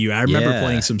on the Wii U. I remember Yeah.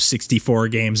 playing some 64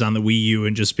 games on the Wii U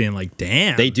and just being like,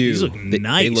 damn, They do. these look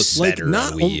nice. They look Like, better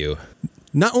not on Wii U.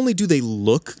 Not only do they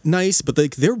look nice, but,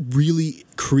 like, they're really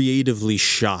creatively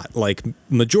shot. Like,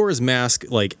 Majora's Mask,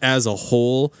 like, as a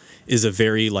whole, is a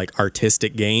very, like,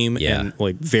 artistic game and,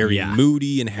 like, very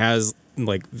moody and has,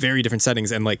 like, very different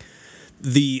settings. And, like,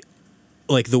 the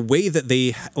way that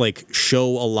they, like, show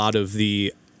a lot of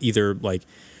the either, like,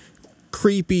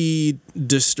 creepy,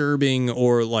 disturbing,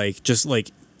 or, like, just,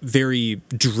 like, very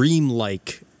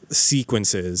dreamlike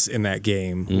sequences in that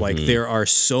game. Like, there are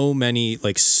so many,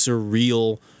 like,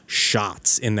 surreal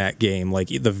shots in that game. Like,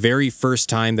 the very first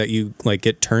time that you, like,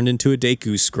 get turned into a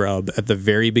Deku scrub at the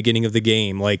very beginning of the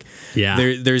game, like,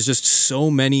 there's just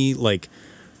so many, like,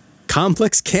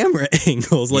 complex camera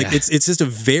angles. Like, it's just a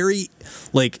very,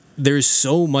 like, there's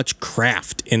so much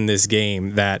craft in this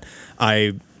game that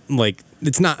I've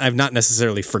not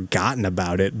necessarily forgotten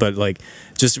about it, but, like,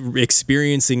 just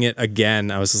experiencing it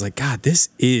again, I was just like, God, this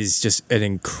is just an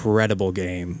incredible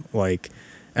game. Like,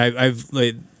 I've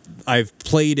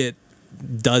played it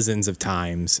dozens of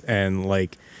times, and,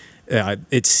 like,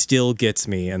 it still gets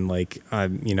me. And, like,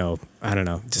 you know, I don't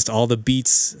know, just all the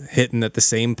beats hitting at the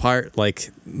same part,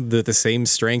 like the same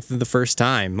strength of the first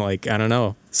time. Like, I don't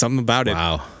know, something about it.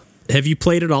 Wow. Have you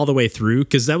played it all the way through?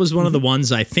 Because that was one of the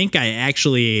ones I think I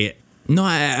actually... No,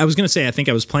 I was going to say I think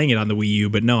I was playing it on the Wii U,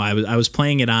 but no, I was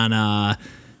playing it on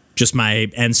just my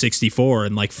N64,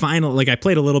 and, like, finally, like, I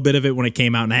played a little bit of it when it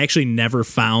came out, and I actually never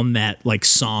found that, like,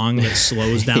 song that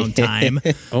slows down time.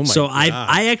 Oh my so God.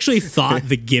 I actually thought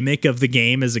the gimmick of the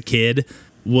game as a kid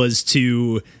was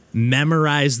to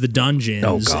memorize the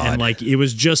dungeons, and, like, it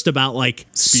was just about, like,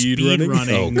 speed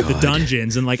running the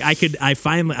dungeons, and, like, I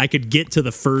could get to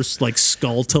the first, like,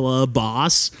 Skulltula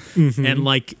boss and,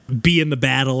 like, be in the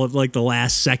battle at, like, the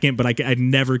last second, but I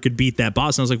never could beat that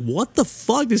boss, and I was like, what the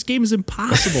fuck, this game is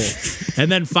impossible.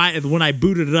 And then when I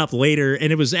booted it up later,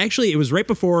 and it was right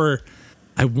before,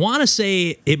 I want to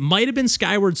say it might have been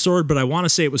Skyward Sword, but I want to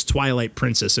say it was Twilight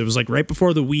Princess. It was, like, right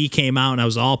before the Wii came out, and I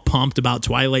was all pumped about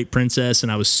Twilight Princess,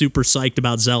 and I was super psyched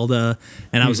about Zelda.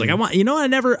 And I was like,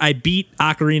 I beat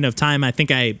Ocarina of Time. I think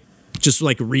I just,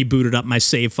 like, rebooted up my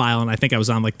save file, and I think I was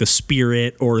on, like, the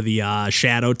Spirit or the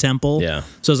Shadow Temple. Yeah.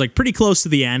 So I was, like, pretty close to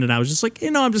the end, and I was just like,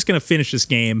 I'm just going to finish this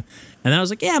game. And then I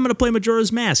was like, I'm going to play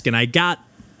Majora's Mask. And I got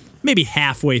maybe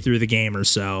halfway through the game or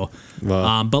so.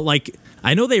 Wow. But, like,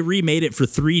 I know they remade it for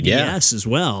 3DS as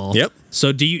well. Yep.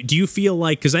 So do you feel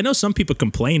like, because I know some people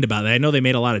complained about it. I know they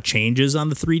made a lot of changes on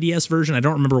the 3DS version. I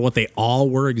don't remember what they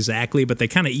all were exactly, but they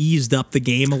kind of eased up the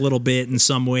game a little bit in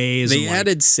some ways. They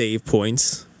added save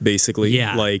points, basically.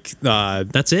 Yeah. Like,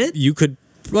 that's it? you could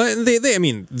Well, I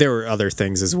mean, there were other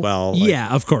things as well. Like,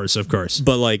 yeah, of course.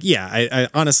 But like, yeah, I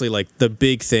honestly, like, the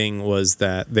big thing was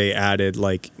that they added,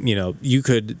 like, you know, you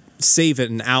could save at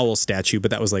an owl statue,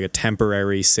 but that was like a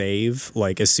temporary save.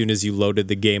 Like, as soon as you loaded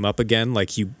the game up again,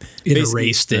 like, you it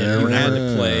erased it. You had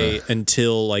to play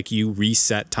until like you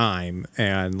reset time,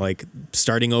 and like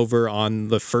starting over on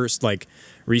the first, like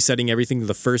resetting everything to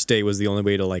the first day was the only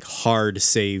way to like hard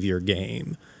save your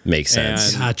game. Makes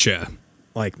sense. And, Gotcha.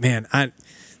 like, man, I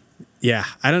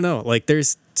don't know. Like,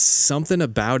 there's something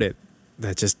about it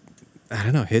that just, I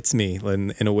don't know, hits me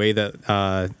in a way that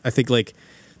I think, like,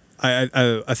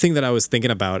 a thing that I was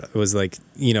thinking about was, like,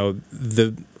 you know,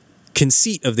 the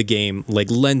conceit of the game, like,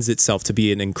 lends itself to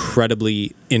be an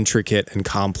incredibly intricate and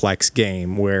complex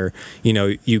game where, you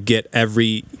know,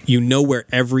 you know where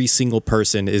every single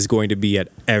person is going to be at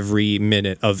every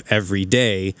minute of every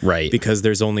day, right? Because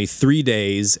there's only 3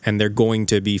 days and they're going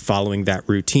to be following that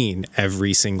routine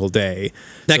every single day.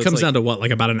 That so comes down to what,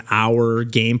 like about an hour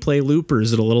gameplay loop, or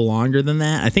is it a little longer than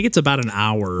that? I think it's about an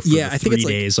hour for the I think 3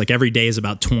 days. Like every day is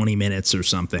about 20 minutes or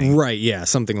something. Right, yeah,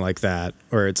 something like that.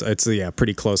 Or it's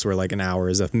pretty close where like an hour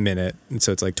is a minute, and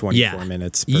so it's like 24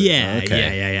 minutes.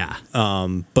 Yeah.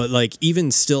 But like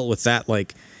even still with that,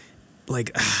 like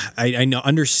I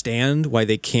understand why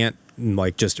they can't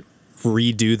like just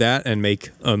redo that and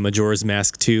make a Majora's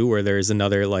Mask 2 where there's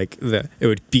another like it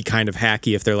would be kind of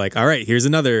hacky if they're like, all right, here's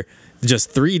another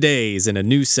just 3 days in a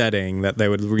new setting that they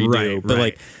would redo. But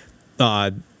like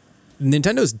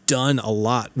Nintendo's done a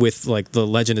lot with like the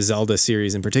Legend of Zelda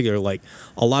series in particular, like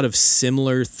a lot of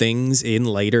similar things in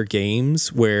later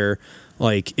games where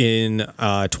like in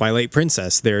Twilight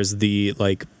Princess there's the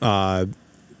like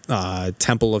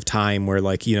Temple of Time where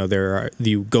like, you know,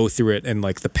 you go through it in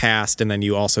like the past and then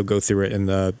you also go through it in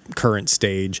the current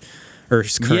stage or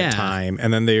current time.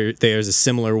 And then there's a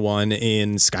similar one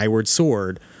in Skyward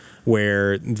Sword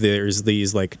where there's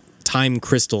these like time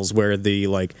crystals where the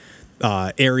like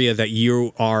area that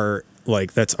you are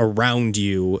like that's around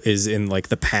you is in like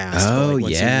the past. Oh, but, like,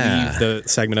 once you leave the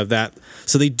segment of that.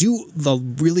 So they do the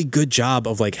really good job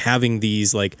of like having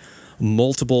these like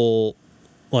multiple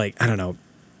like, I don't know,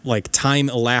 like time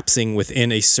elapsing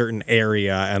within a certain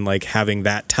area and like having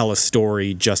that tell a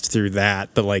story just through that.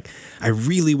 But like I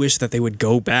really wish that they would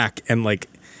go back and like,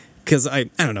 because I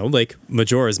don't know, like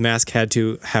Majora's Mask had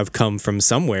to have come from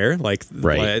somewhere. Like,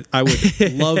 I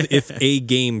would love if a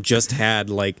game just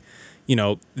had like, you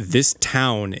know, this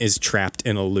town is trapped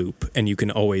in a loop and you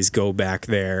can always go back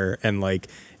there and like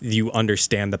you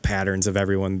understand the patterns of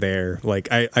everyone there. Like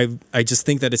I just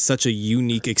think that it's such a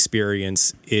unique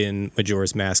experience in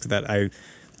Majora's Mask that I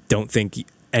don't think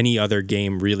any other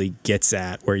game really gets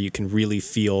at, where you can really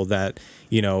feel that,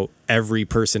 you know, every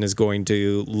person is going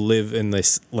to live in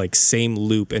this like same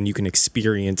loop and you can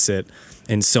experience it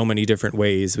in so many different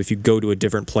ways. If you go to a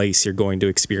different place, you're going to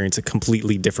experience a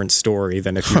completely different story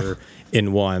than if you're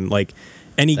in one. Like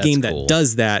any game that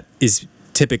does that is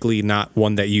typically not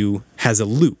one that has a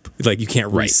loop. Like you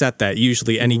can't reset that.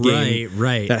 Usually any game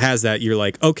that has that, you're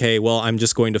like, okay, well, I'm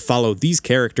just going to follow these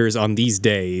characters on these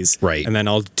days. Right. And then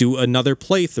I'll do another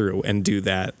playthrough and do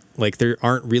that. Like there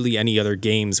aren't really any other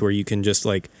games where you can just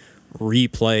like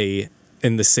replay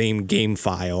in the same game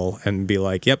file and be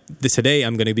like, yep, today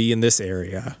I'm going to be in this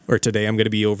area or today I'm going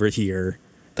to be over here.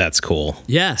 That's cool.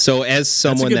 Yeah. So as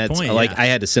someone that's point, like, I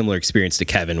had a similar experience to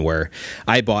Kevin where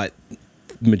I bought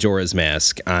Majora's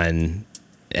Mask on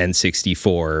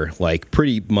N64 like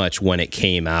pretty much when it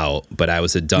came out, but I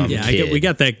was a dumb kid. We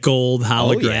got that gold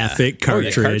holographic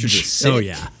cartridge. Oh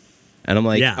yeah. And I'm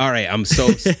like, all right, I'm so,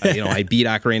 you know, I beat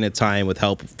Ocarina of Time with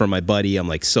help from my buddy. I'm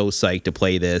like so psyched to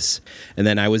play this. And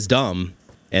then I was dumb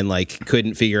and like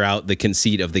couldn't figure out the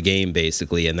conceit of the game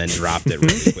basically, and then dropped it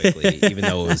really quickly, even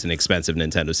though it was an expensive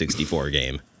Nintendo 64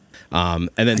 game. And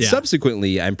then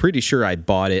subsequently, I'm pretty sure I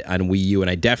bought it on Wii U, and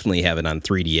I definitely have it on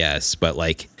 3DS. But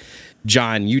like,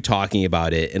 John, you talking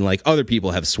about it, and like other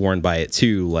people have sworn by it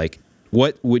too. Like,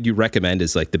 what would you recommend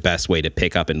is like the best way to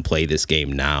pick up and play this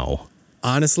game now?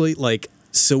 Honestly, like,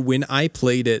 so when I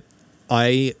played it,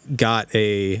 I got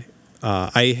I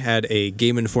had a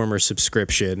Game Informer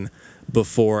subscription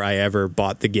before I ever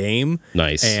bought the game.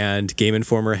 Nice. And Game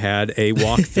Informer had a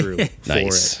walkthrough for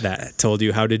it that told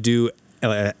you how to do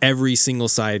every single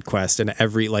side quest, and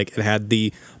every like it had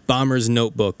the Bomber's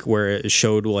Notebook where it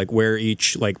showed like where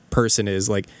each like person is.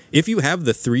 Like if you have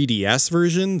the 3DS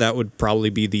version, that would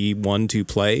probably be the one to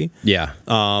play. Yeah.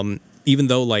 Even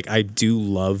though like I do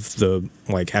love the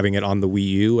like having it on the Wii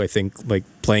U, I think like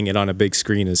playing it on a big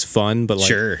screen is fun, but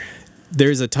like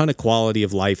there's a ton of quality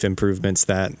of life improvements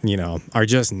that, you know, are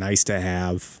just nice to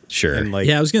have. Sure. And like,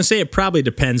 yeah, I was going to say it probably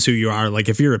depends who you are. Like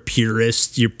if you're a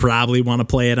purist, you probably want to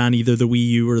play it on either the Wii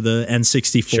U or the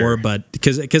N64. Sure. But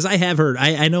because I have heard,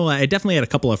 I know I definitely had a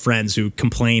couple of friends who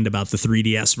complained about the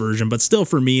 3DS version. But still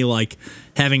for me, like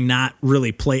having not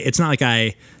really played, it's not like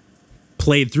I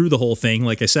played through the whole thing.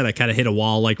 Like I said, I kind of hit a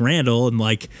wall like Randall, and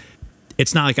like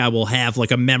it's not like I will have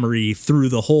like a memory through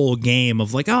the whole game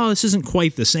of like, oh, this isn't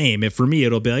quite the same. If for me,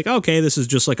 it'll be like, okay, this is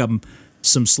just like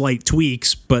some slight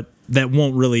tweaks, but that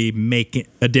won't really make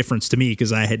a difference to me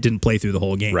because I didn't play through the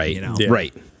whole game. Right. You know? yeah.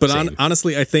 Right. But Same.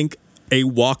 honestly, I think a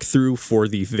walkthrough for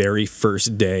the very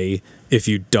first day, if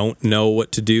you don't know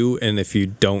what to do and if you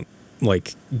don't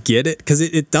like get it, because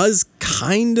it does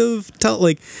kind of tell,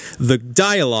 like the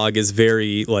dialogue is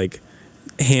very like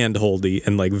hand-holdy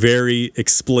and like very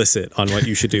explicit on what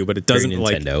you should do, but it doesn't Very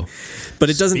like Nintendo. but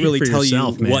it doesn't Speak really for tell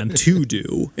yourself, you man. what to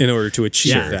do in order to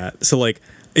achieve Yeah. that. So like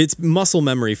it's muscle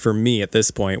memory for me at this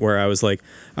point where I was like,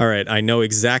 all right, I know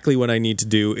exactly what I need to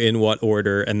do in what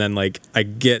order, and then like I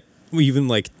get, even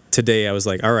like today I was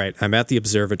like, all right, I'm at the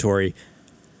observatory.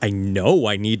 I know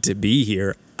I need to be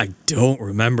here. I don't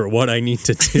remember what I need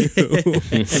to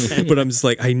do. But I'm just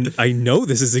like, I know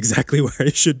this is exactly where I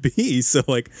should be. So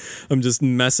like I'm just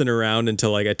messing around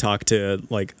until like I talk to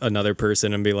like another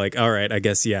person and be like, all right, I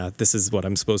guess yeah, this is what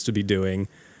I'm supposed to be doing.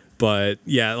 But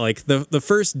yeah, like the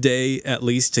first day at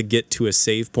least to get to a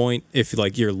save point, if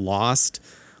like you're lost,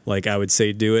 like I would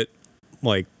say do it.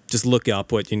 Like just look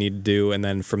up what you need to do, and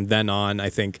then from then on, I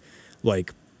think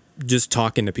like just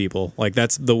talking to people, like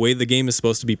that's the way the game is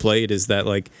supposed to be played, is that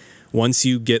like once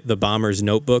you get the bomber's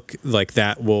notebook, like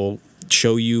that will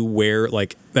show you where,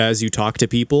 like as you talk to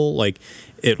people, like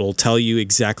it will tell you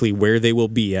exactly where they will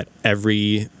be at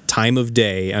every time of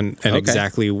day and Okay.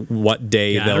 exactly what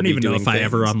day Yeah, they'll I don't be even know doing if I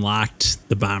ever things. unlocked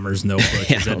the bomber's notebook. 'Cause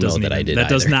Yeah, I don't know that I did That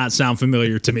does either. not sound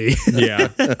familiar to me. Yeah,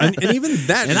 and even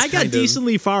that, And is I got kind of-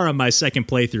 decently far on my second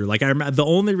playthrough. Like I remember, the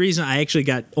only reason I actually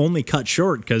got only cut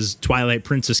short because Twilight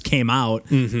Princess came out,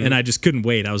 and I just couldn't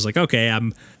wait. I was like, okay,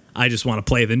 I just want to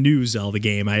play the new Zelda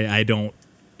game. I don't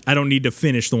need to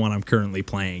finish the one I'm currently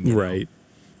playing. you know? right.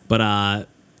 But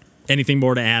anything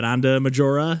more to add on to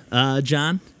Majora,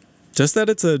 John? Just that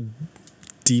it's a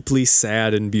deeply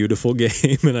sad and beautiful game,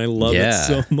 and I love it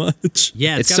so much.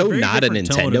 Yeah, It's got so very not a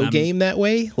different tone, and Nintendo I'm- game that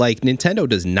way. Like Nintendo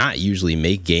does not usually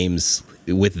make games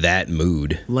with that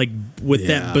mood. Like with Yeah.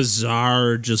 that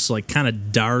bizarre, just like kind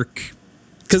of dark.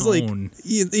 Because like tone.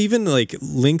 even like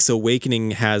Link's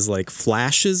Awakening has like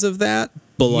flashes of that,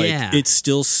 but like Yeah. it's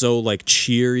still so like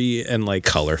cheery and like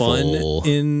Colorful. fun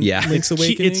in Yeah. Link's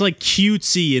Awakening. It's like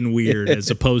cutesy and weird as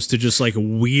opposed to just like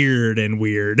weird and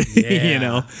weird. You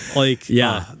know? like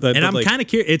Yeah, but, and I'm like, kind of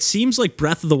curious. It seems like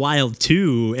Breath of the Wild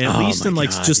 2, at least my in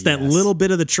like God, just that yes. little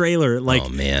bit of the trailer. Like, Oh,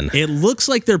 man. it looks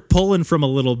like they're pulling from a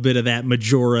little bit of that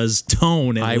Majora's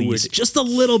tone, at I least would just a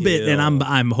little bit. And kill.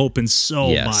 I'm hoping so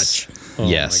Yes. much.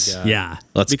 Yes. my God. Yeah,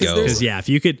 Let's Because go. there's- because yeah, if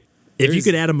you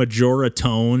could add a Majora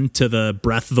tone to the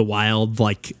Breath of the Wild,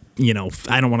 like, you know,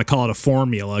 I don't want to call it a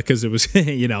formula because it was,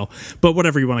 you know, but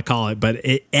whatever you want to call it, but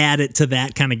add it to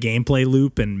that kind of gameplay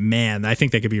loop, and man, I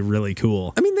think that could be really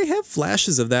cool. I mean, they have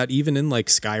flashes of that even in like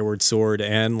Skyward Sword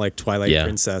and like Twilight Yeah.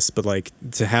 Princess, but like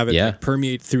to have it Yeah. like,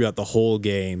 permeate throughout the whole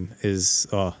game is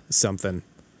something.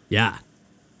 Yeah.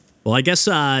 Well, I guess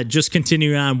just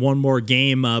continuing on one more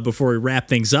game before we wrap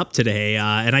things up today.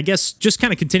 And I guess just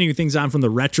kind of continuing things on from the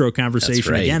retro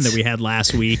conversation right. again that we had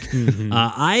last week.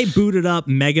 I booted up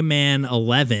Mega Man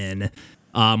 11,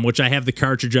 which I have the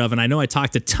cartridge of. And I know I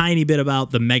talked a tiny bit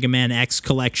about the Mega Man X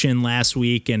collection last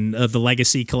week and the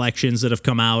Legacy collections that have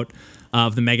come out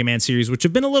of the Mega Man series, which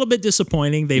have been a little bit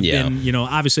disappointing. They've Yeah. been, you know,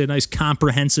 obviously a nice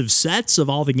comprehensive sets of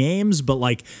all the games, but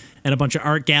like, and a bunch of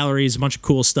art galleries, a bunch of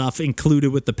cool stuff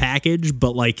included with the package,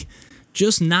 but like,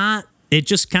 just not, it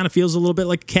just kind of feels a little bit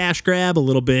like a cash grab, a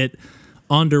little bit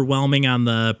underwhelming on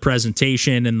the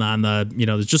presentation and on the, you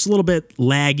know, it's just a little bit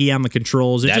laggy on the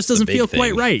controls. It That's just the doesn't big feel quite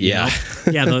thing. right. Yeah.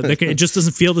 You know? Yeah. It just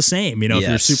doesn't feel the same, you know, if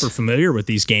you're Yes. super familiar with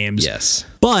these games. Yes.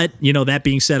 But, you know, that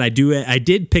being said, I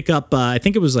did pick up, I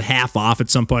think it was a half off at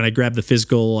some point. I grabbed the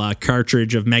physical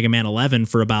cartridge of Mega Man 11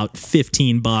 for about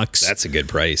 $15. That's a good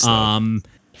price. Though,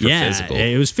 for Yeah, physical.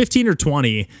 it was 15 or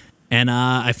 20. And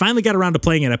I finally got around to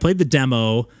playing it. I played the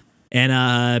demo, and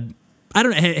I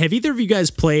don't know. Have either of you guys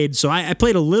played? So I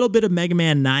played a little bit of Mega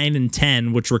Man 9 and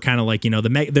 10, which were kind of like, you know,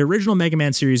 the original Mega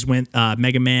Man series went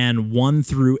Mega Man 1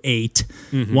 through 8.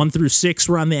 1 through 6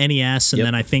 were on the NES, and Yep.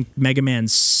 then I think Mega Man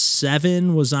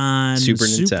 7 was on Super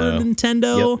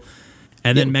Nintendo. Yep.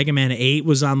 And then Yep. Mega Man 8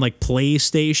 was on like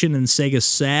PlayStation and Sega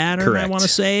Saturn, I Correct. want to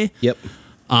say. Yep.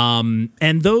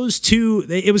 And those two,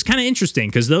 it was kind of interesting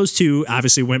because those two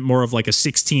obviously went more of like a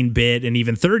 16-bit and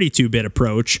even 32-bit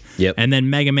approach. Yep. And then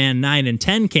Mega Man 9 and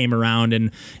 10 came around,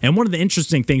 and one of the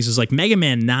interesting things is like Mega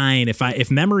Man 9,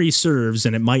 if memory serves,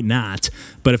 and it might not,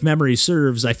 but if memory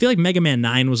serves, I feel like Mega Man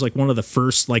 9 was like one of the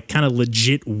first like kind of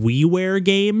legit WiiWare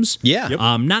games. Yeah. Yep.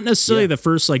 Not necessarily the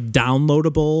first like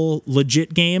downloadable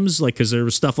legit games, like because there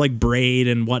was stuff like Braid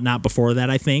and whatnot before that,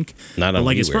 I think. Not but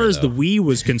like WiiWare, as far as though. the Wii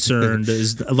was concerned,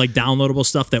 is like downloadable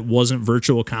stuff that wasn't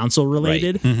virtual console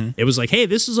related. Right. It was like, hey,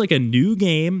 this is like a new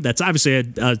game that's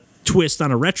obviously a twist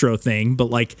on a retro thing, but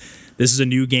like this is a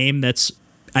new game that's,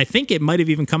 I think it might have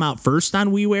even come out first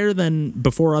on WiiWare than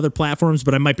before other platforms,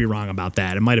 but I might be wrong about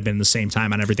that. It might have been the same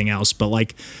time on everything else, but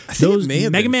like I think those it may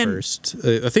have Mega been Man first.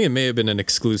 I think it may have been an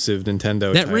exclusive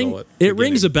Nintendo that title. it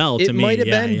rings a bell to It me. might have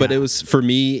Yeah, been, yeah. but it was for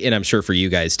me, and I'm sure for you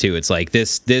guys too. It's like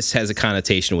this has a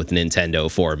connotation with Nintendo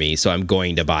for me, so I'm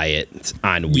going to buy it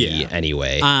on Wii Yeah.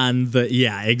 anyway.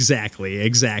 Exactly.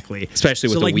 Especially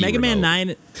with so the like Wii Mega Man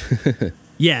remote. 9.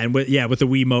 Yeah, and with the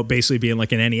Wiimote basically being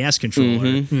like an NES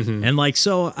controller, and like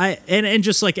so and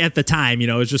just like at the time, you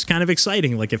know, it was just kind of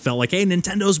exciting. Like it felt like, hey,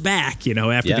 Nintendo's back. You know,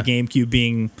 after Yeah. the GameCube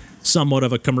being somewhat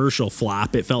of a commercial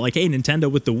flop, it felt like, hey,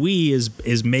 Nintendo with the Wii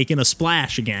is making a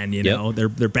splash again. You Yep. know,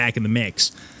 they're back in the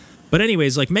mix. But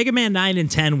anyways, like Mega Man 9 and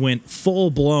 10 went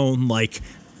full blown like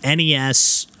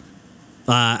NES.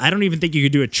 I don't even think you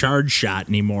could do a charge shot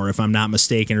anymore, if I'm not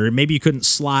mistaken, or maybe you couldn't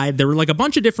slide. There were like a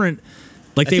bunch of different.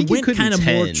 Like I they think you went could in kind of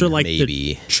more 10, to like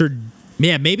maybe.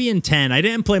 yeah, maybe in 10. I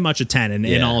didn't play much of 10 in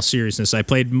Yeah. all seriousness. I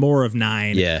played more of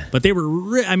 9. Yeah. But they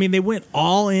were they went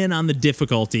all in on the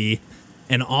difficulty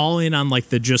and all in on like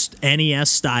the just NES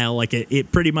style. Like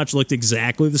it pretty much looked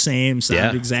exactly the same,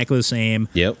 sounded Yeah. exactly the same.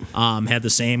 Yep. Had the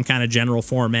same kind of general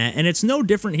format. And it's no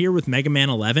different here with Mega Man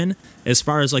 11 as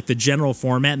far as like the general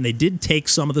format. And they did take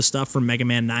some of the stuff from Mega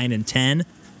Man 9 and 10.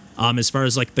 As far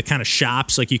as like the kind of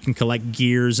shops, like you can collect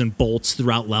gears and bolts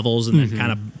throughout levels and then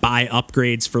kind of buy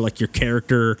upgrades for like your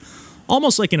character,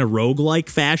 almost like in a roguelike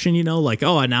fashion, you know, like,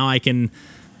 oh, now I can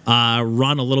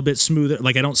run a little bit smoother.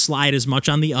 Like I don't slide as much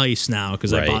on the ice now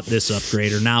because I Right. bought this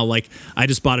upgrade, or now like I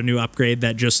just bought a new upgrade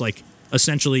that just like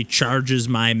essentially charges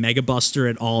my Mega Buster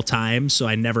at all times, so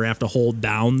I never have to hold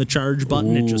down the charge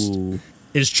button. It just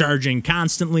is charging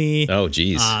constantly. Oh,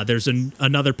 geez. There's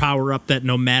another power up that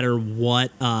no matter what,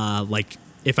 like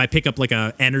if I pick up like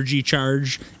a energy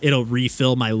charge, it'll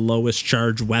refill my lowest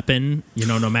charge weapon. You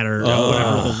know, no matter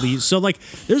whatever the lead. So like,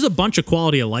 there's a bunch of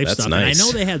quality of life That's stuff, nice. and I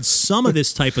know they had some of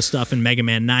this type of stuff in Mega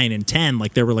Man 9 and 10.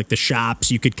 Like there were like the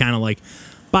shops you could kind of like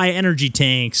buy energy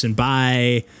tanks and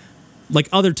buy like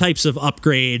other types of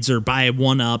upgrades or buy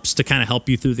 1-ups to kind of help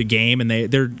you through the game, and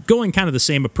they're going kind of the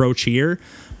same approach here.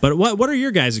 But what are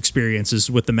your guys' experiences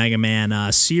with the Mega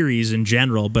Man series in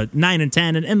general, but 9 and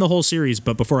 10 and the whole series?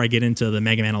 But before I get into the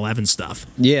Mega Man 11 stuff.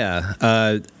 Yeah,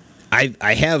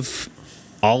 I have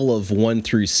all of 1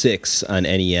 through 6 on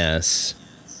NES,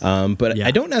 but Yeah.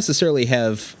 I don't necessarily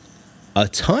have a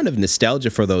ton of nostalgia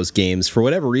for those games. For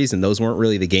whatever reason, those weren't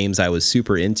really the games I was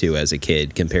super into as a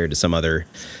kid compared to some other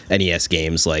NES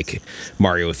games like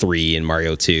Mario 3 and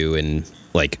Mario 2 and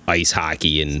like ice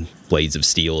hockey and Blades of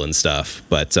Steel and stuff.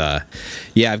 But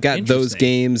yeah, I've got those Interesting.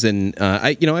 games, and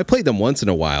I played them once in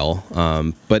a while.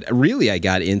 But really, I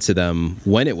got into them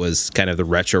when it was kind of the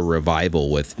retro revival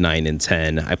with 9 and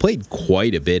 10. I played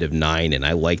quite a bit of 9, and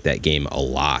I liked that game a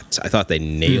lot. I thought they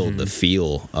nailed the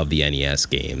feel of the NES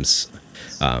games.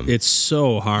 It's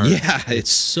so hard. Yeah,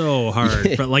 it's so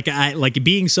hard. But like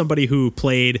being somebody who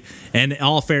played, and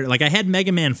all fair, like I had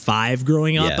Mega Man 5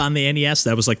 growing up Yeah. on the NES.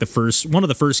 That was like one of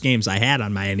the first games I had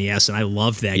on my NES, and I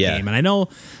loved that Yeah. game. And I know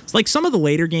it's like some of the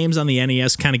later games on the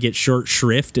NES kind of get short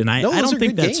shrift, and I No, those don't are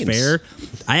think good that's games. fair.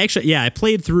 I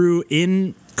played through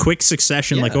in quick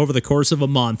succession, like Yeah. over the course of a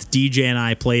month. DJ and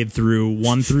I played through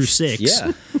 1 through 6.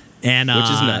 Yeah. And Which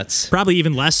is nuts. Probably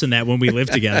even less than that when we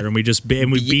lived together, and we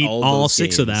beat all those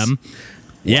 6 of games. them.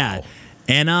 Yeah,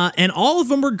 and all of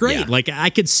them were great. Yeah. Like I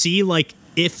could see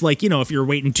if you're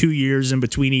waiting 2 years in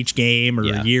between each game, or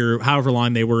Yeah. a year, however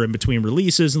long they were in between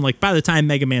releases, and like by the time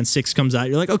Mega Man 6 comes out,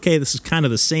 you're like, okay, this is kind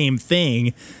of the same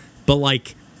thing, but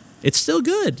like it's still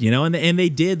good, and they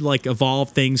did like evolve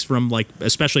things from like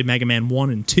especially Mega Man 1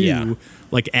 and 2, Yeah.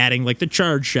 like adding like the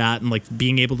charge shot and like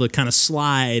being able to kind of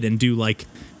slide and do like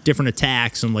different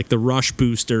attacks and like the rush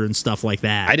booster and stuff like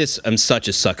that. I'm such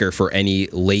a sucker for any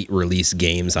late release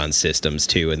games on systems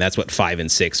too, and that's what 5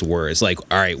 and 6 were. It's like,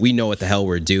 all right, we know what the hell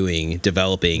we're doing,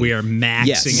 developing. We are maxing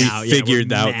Yes. out. We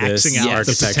figured we're out this maxing out the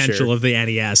architecture. potential of the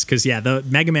NES, because the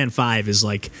Mega Man 5 is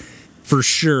like, for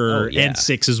sure, Oh, yeah. and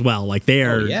 6 as well. Like they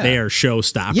are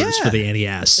showstoppers for the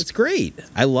NES. It's great.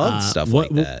 I love stuff like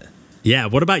that. Yeah,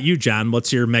 what about you, John?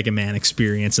 What's your Mega Man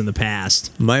experience in the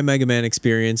past? My Mega Man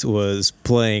experience was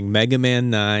playing Mega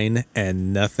Man 9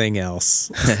 and nothing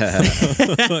else.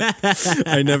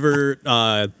 I never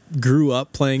grew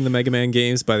up playing the Mega Man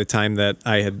games. By the time that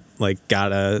I had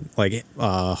got a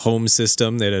home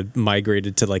system that had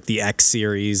migrated to the X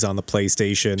series on the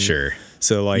PlayStation. Sure.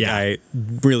 So I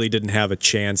really didn't have a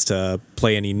chance to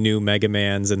play any new Mega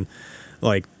Mans, and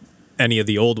any of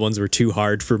the old ones were too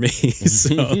hard for me.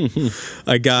 So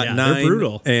I got 9,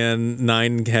 brutal. and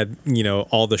 9 had,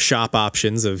 all the shop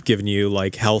options of giving you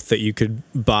health that you could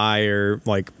buy, or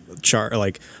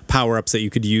power-ups that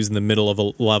you could use in the middle of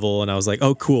a level. And I was like,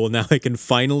 oh, cool. Now I can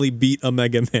finally beat a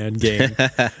Mega Man game.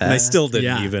 And I still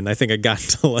didn't even. I think I got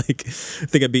to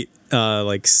I beat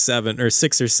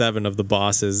 6 or 7 of the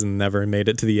bosses and never made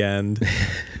it to the end.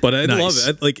 But I love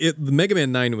it. The Mega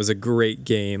Man 9 was a great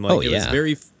game. It was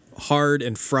very hard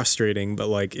and frustrating,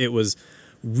 but it was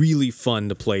really fun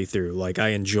to play through. I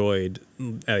enjoyed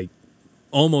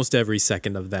almost every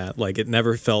second of that. It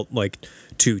never felt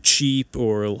too cheap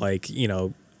or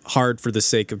hard for the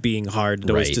sake of being hard. It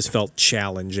always just felt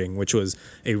challenging, which was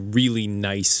a really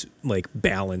nice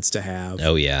balance to have.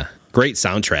 Oh yeah, great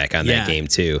soundtrack on that game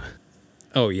too.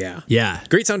 Oh yeah,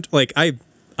 great sound. My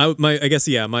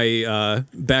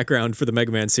background for the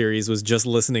Mega Man series was just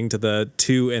listening to the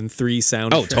 2 and 3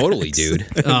 soundtracks. Oh, totally, dude.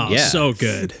 So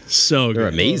good. They're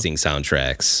amazing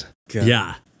soundtracks. God.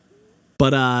 Yeah.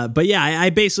 But yeah,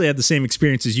 I basically had the same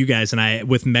experience as you guys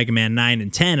with Mega Man 9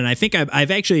 and 10. And I think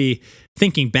I've actually,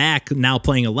 thinking back now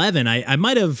playing 11, I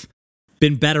might have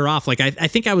been better off. I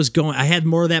think I had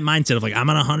more of that mindset of I'm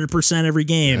on 100% every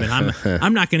game, and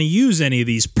I'm not going to use any of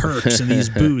these perks and these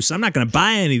boosts. I'm not going to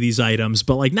buy any of these items.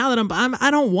 But now that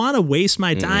I don't want to waste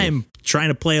my time trying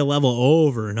to play a level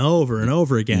over and over and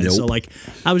over again. Nope. So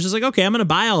I was just okay, I'm going to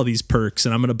buy all these perks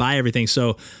and I'm going to buy everything.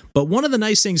 So, but one of the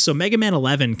nice things, so Mega Man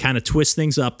 11 kind of twists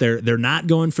things up. They're not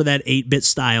going for that 8-bit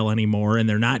style anymore, and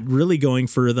they're not really going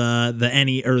for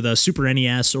the Super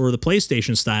NES or the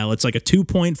PlayStation style. It's a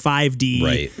 2.5D.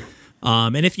 Right.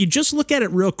 And if you just look at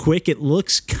it real quick, it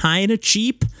looks kind of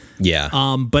cheap. Yeah.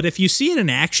 But if you see it in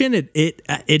action,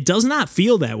 it does not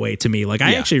feel that way to me.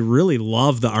 I actually really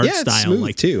love the art style. It's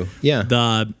smooth too.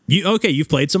 Yeah. You've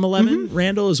played some 11,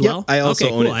 Randall, as well? I also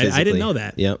own it physically. I didn't know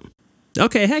that. Yep.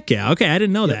 Okay, heck yeah. Okay, I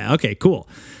didn't know that. Okay, cool.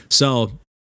 So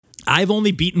I've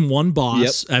only beaten one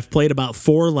boss. I've played about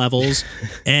 4 levels.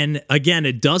 And again,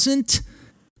 it doesn't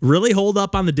really hold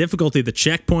up on the difficulty. The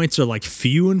checkpoints are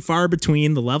few and far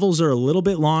between. The levels are a little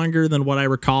bit longer than what I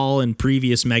recall in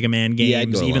previous Mega Man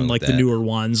games, even the newer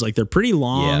ones. They're pretty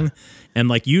long,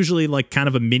 and usually kind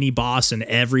of a mini boss in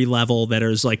every level that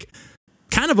is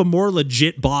kind of a more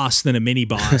legit boss than a mini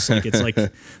boss.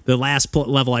 It's the last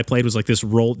level I played was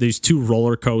these 2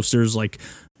 roller coasters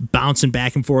bouncing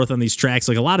back and forth on these tracks,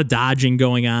 a lot of dodging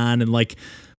going on, and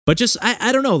but just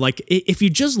I don't know, if you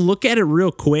just look at it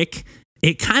real quick,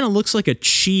 it kind of looks like a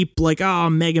cheap,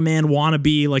 Mega Man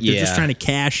wannabe, they're just trying to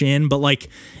cash in, but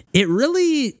it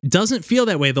really doesn't feel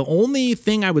that way. The only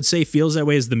thing I would say feels that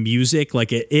way is the music.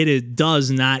 It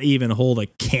does not even hold a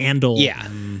candle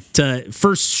to,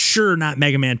 for sure, not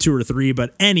Mega Man 2 or 3,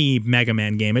 but any Mega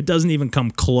Man game. It doesn't even come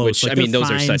close. Which,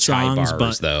 those are such high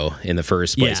bars, though, in the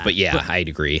first place. But I'd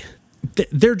agree.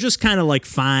 They're just kind of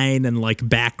fine and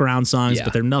background songs,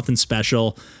 but they're nothing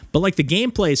special. But the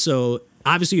gameplay, so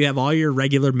obviously you have all your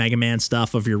regular Mega Man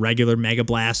stuff of your regular Mega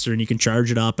Blaster, and you can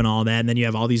charge it up and all that. And then you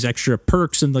have all these extra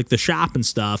perks in the shop and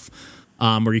stuff,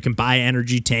 where you can buy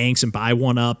energy tanks and buy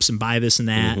 1-ups and buy this and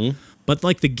that. But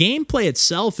the gameplay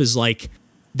itself is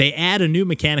they add a new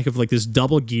mechanic of this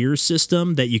double gear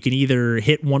system that you can either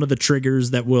hit one of the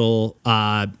triggers that will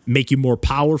make you more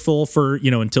powerful for,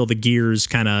 until the gears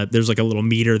there's a little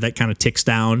meter that kind of ticks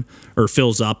down or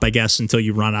fills up, I guess, until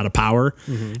you run out of power.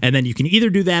 And then you can either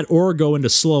do that or go into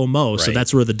slow-mo. So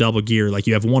that's where the double gear,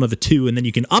 you have one of the 2, and then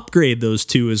you can upgrade those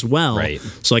 2 as well. Right.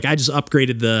 So I just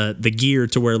upgraded the gear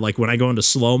to where when I go into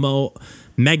slow-mo,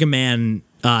 Mega Man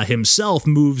himself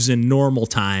moves in normal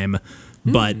time,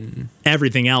 but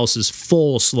everything else is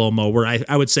full slow-mo, where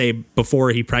I would say before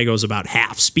he probably goes about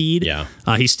half speed. Yeah.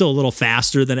 He's still a little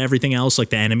faster than everything else,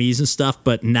 the enemies and stuff,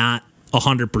 but not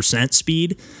 100%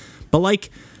 speed. But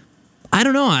I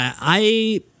don't know,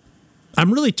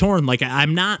 I'm really torn.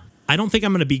 I'm not I don't think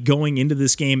I'm going to be going into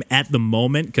this game at the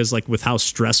moment because, like, with how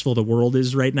stressful the world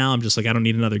is right now, I'm just like, I don't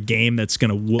need another game that's going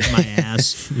to whoop my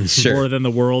ass more than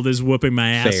the world is whooping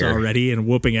my ass already and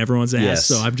whooping everyone's ass. Yes.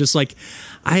 So I'm just like,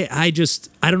 I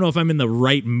don't know if I'm in the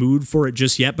right mood for it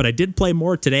just yet, but I did play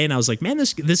more today, and I was like, man,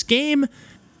 this game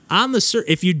on the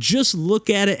if you just look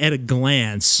at it at a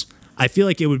glance, I feel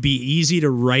like it would be easy to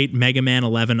write Mega Man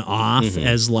 11 off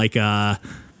as like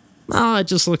it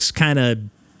just looks kind of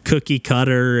cookie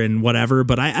cutter and whatever,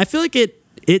 but I feel like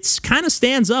it's kind of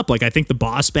stands up. Like, I think the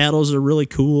boss battles are really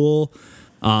cool.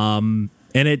 And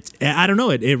I don't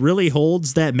know, it really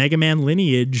holds that Mega Man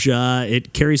lineage.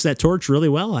 It carries that torch really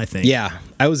well, I think. Yeah,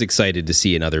 I was excited to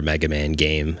see another Mega Man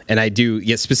game. And I do,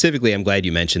 specifically, I'm glad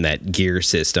you mentioned that gear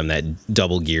system, that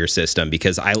double gear system,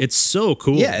 because it's so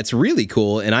cool. Yeah, it's really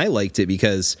cool. And I liked it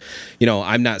because,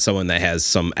 I'm not someone that has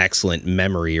some excellent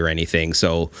memory or anything.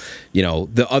 So,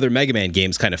 the other Mega Man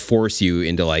games kind of force you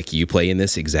into, like, you play in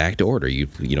this exact order. You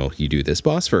do this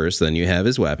boss first, then you have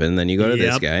his weapon, then you go to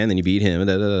this guy, and then you beat him.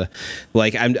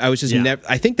 Like, I was just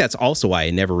I think that's also why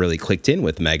I never really clicked in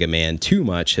with Mega Man too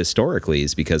much historically,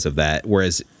 is because of that.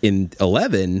 Whereas in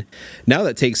 11, now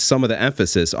that takes some of the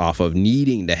emphasis off of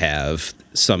needing to have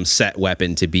some set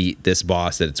weapon to beat this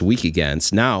boss that it's weak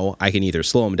against. Now I can either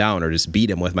slow him down or just beat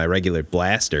him with my regular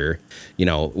blaster,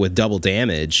 with double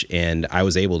damage. And I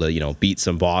was able to, beat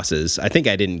some bosses. I think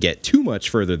I didn't get too much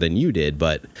further than you did,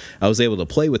 but I was able to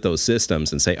play with those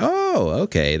systems and say, oh,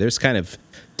 okay, there's kind of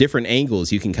different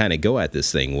angles you can kind of go at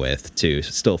this thing with to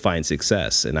still find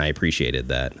success, and I appreciated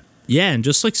that. Yeah, and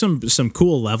just like some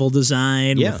cool level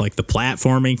design with like the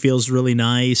platforming feels really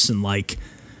nice, and like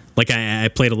I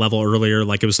played a level earlier,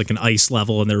 like it was like an ice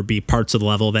level, and there would be parts of the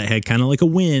level that had kind of like a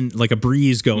wind, like a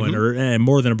breeze going, or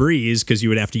more than a breeze, because you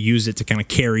would have to use it to kind of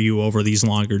carry you over these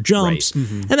longer jumps.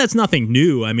 Right. And that's nothing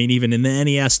new. I mean, even in the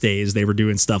NES days, they were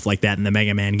doing stuff like that in the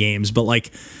Mega Man games. But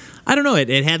like, I don't know,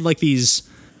 it had like these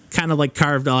kind of like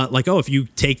carved out, like, oh, if you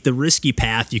take the risky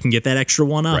path, you can get that extra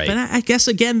one up. Right. And I guess,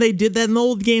 again, they did that in the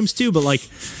old games too, but like,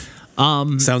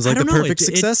 sounds like the perfect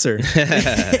successor.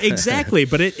 Exactly.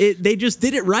 But they just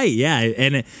did it right. Yeah.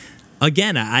 And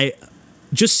again,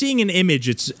 just seeing an image,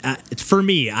 it's for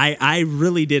me, I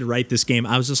really did write this game.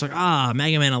 I was just like,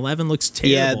 Mega Man 11 looks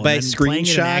terrible. Yeah, by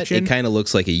screenshot, it kind of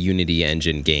looks like a Unity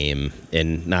engine game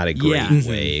in not a great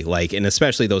way. Like, and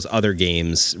especially those other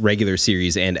games, regular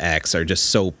series and X, are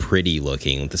just so pretty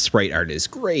looking. The sprite art is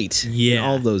great in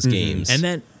all those games.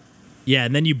 And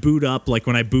then you boot up, like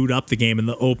when I boot up the game in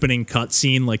the opening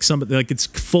cutscene, like it's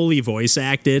fully voice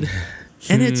acted,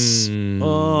 and it's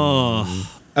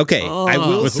okay, I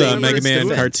will with the Mega Man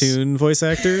cartoon voice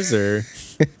actors, or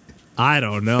I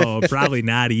don't know, probably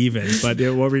not even. But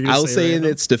what were you? I'll say in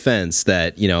its defense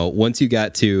that once you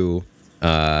got to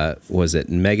was it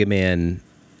Mega Man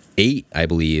 8, I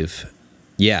believe.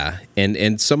 Yeah,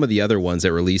 and some of the other ones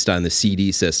that released on the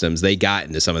CD systems, they got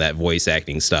into some of that voice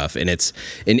acting stuff, and it's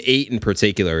in 8 in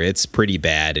particular, it's pretty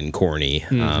bad and corny.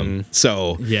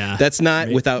 So that's not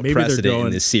without precedent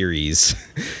in this series.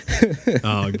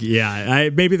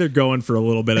 Maybe they're going for a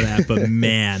little bit of that, but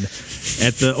man,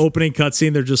 at the opening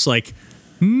cutscene, they're just like,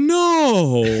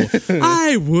 no,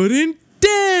 I wouldn't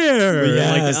dare.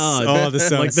 Yes. This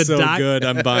sounds like so good.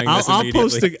 I'm buying this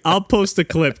immediately. I'll post a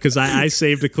clip because I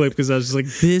saved a clip because I was like,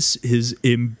 this is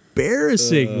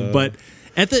embarrassing. But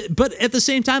at the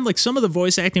same time, like some of the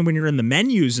voice acting when you're in the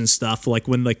menus and stuff, like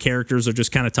when the characters are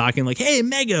just kind of talking like, hey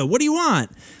Mega, what do you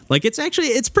want? Like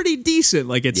it's pretty decent.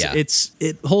 Like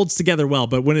it holds together well.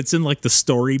 But when it's in like the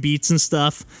story beats and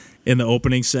stuff in the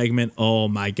opening segment, oh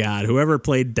my God, whoever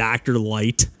played Dr.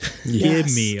 Light, give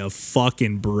me a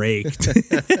fucking break.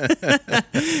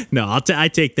 No, I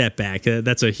take that back.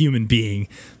 That's a human being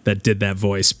that did that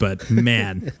voice, but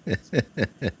man,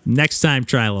 next time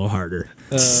try a little harder.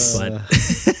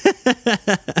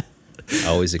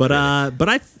 Always a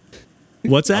critic.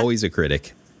 What's that? Always a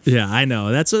critic. Yeah, I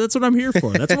know. That's what I'm here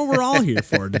for. That's what we're all here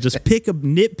for. To just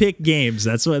nitpick games.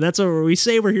 That's what we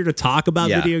say. We're here to talk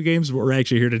about video games, but we're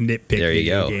actually here to nitpick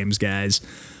video games, guys.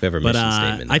 We have our mission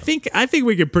statement now. I think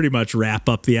we could pretty much wrap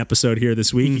up the episode here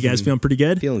this week. You guys feeling pretty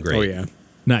good? Feeling great. Oh yeah.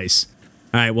 Nice.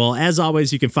 All right. Well, as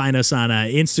always, you can find us on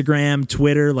Instagram,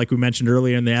 Twitter, like we mentioned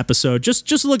earlier in the episode.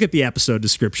 Just look at the episode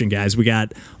description, guys. We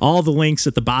got all the links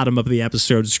at the bottom of the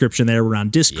episode description there. We're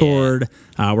on Discord.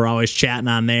 Yeah. We're always chatting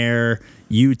on there.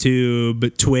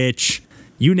 YouTube, Twitch,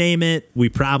 you name it. We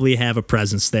probably have a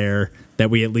presence there that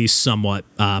we at least somewhat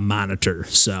monitor.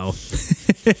 So,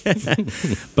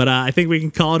 but I think we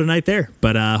can call it a night there.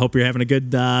 But hope you're having a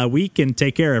good week, and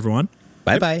take care, everyone.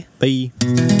 Bye-bye. Bye.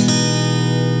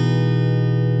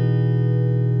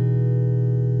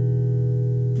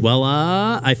 Well,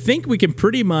 I think we can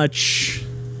pretty much.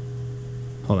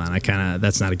 Hold on,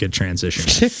 that's not a good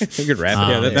transition. We could wrap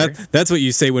it up. That's what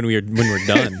you say when we're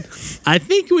done. I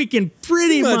think we can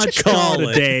pretty much call it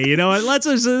a day. You know what?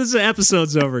 This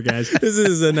episode's over, guys. This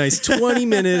is a nice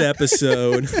 20-minute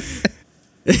episode.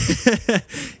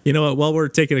 You know what? While we're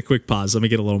taking a quick pause, let me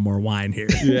get a little more wine here.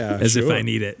 Yeah, as if I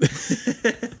need it.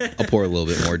 I'll pour a little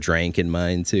bit more drink in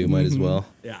mine too. Might as well.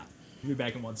 Yeah. We'll be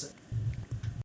back in 1 second.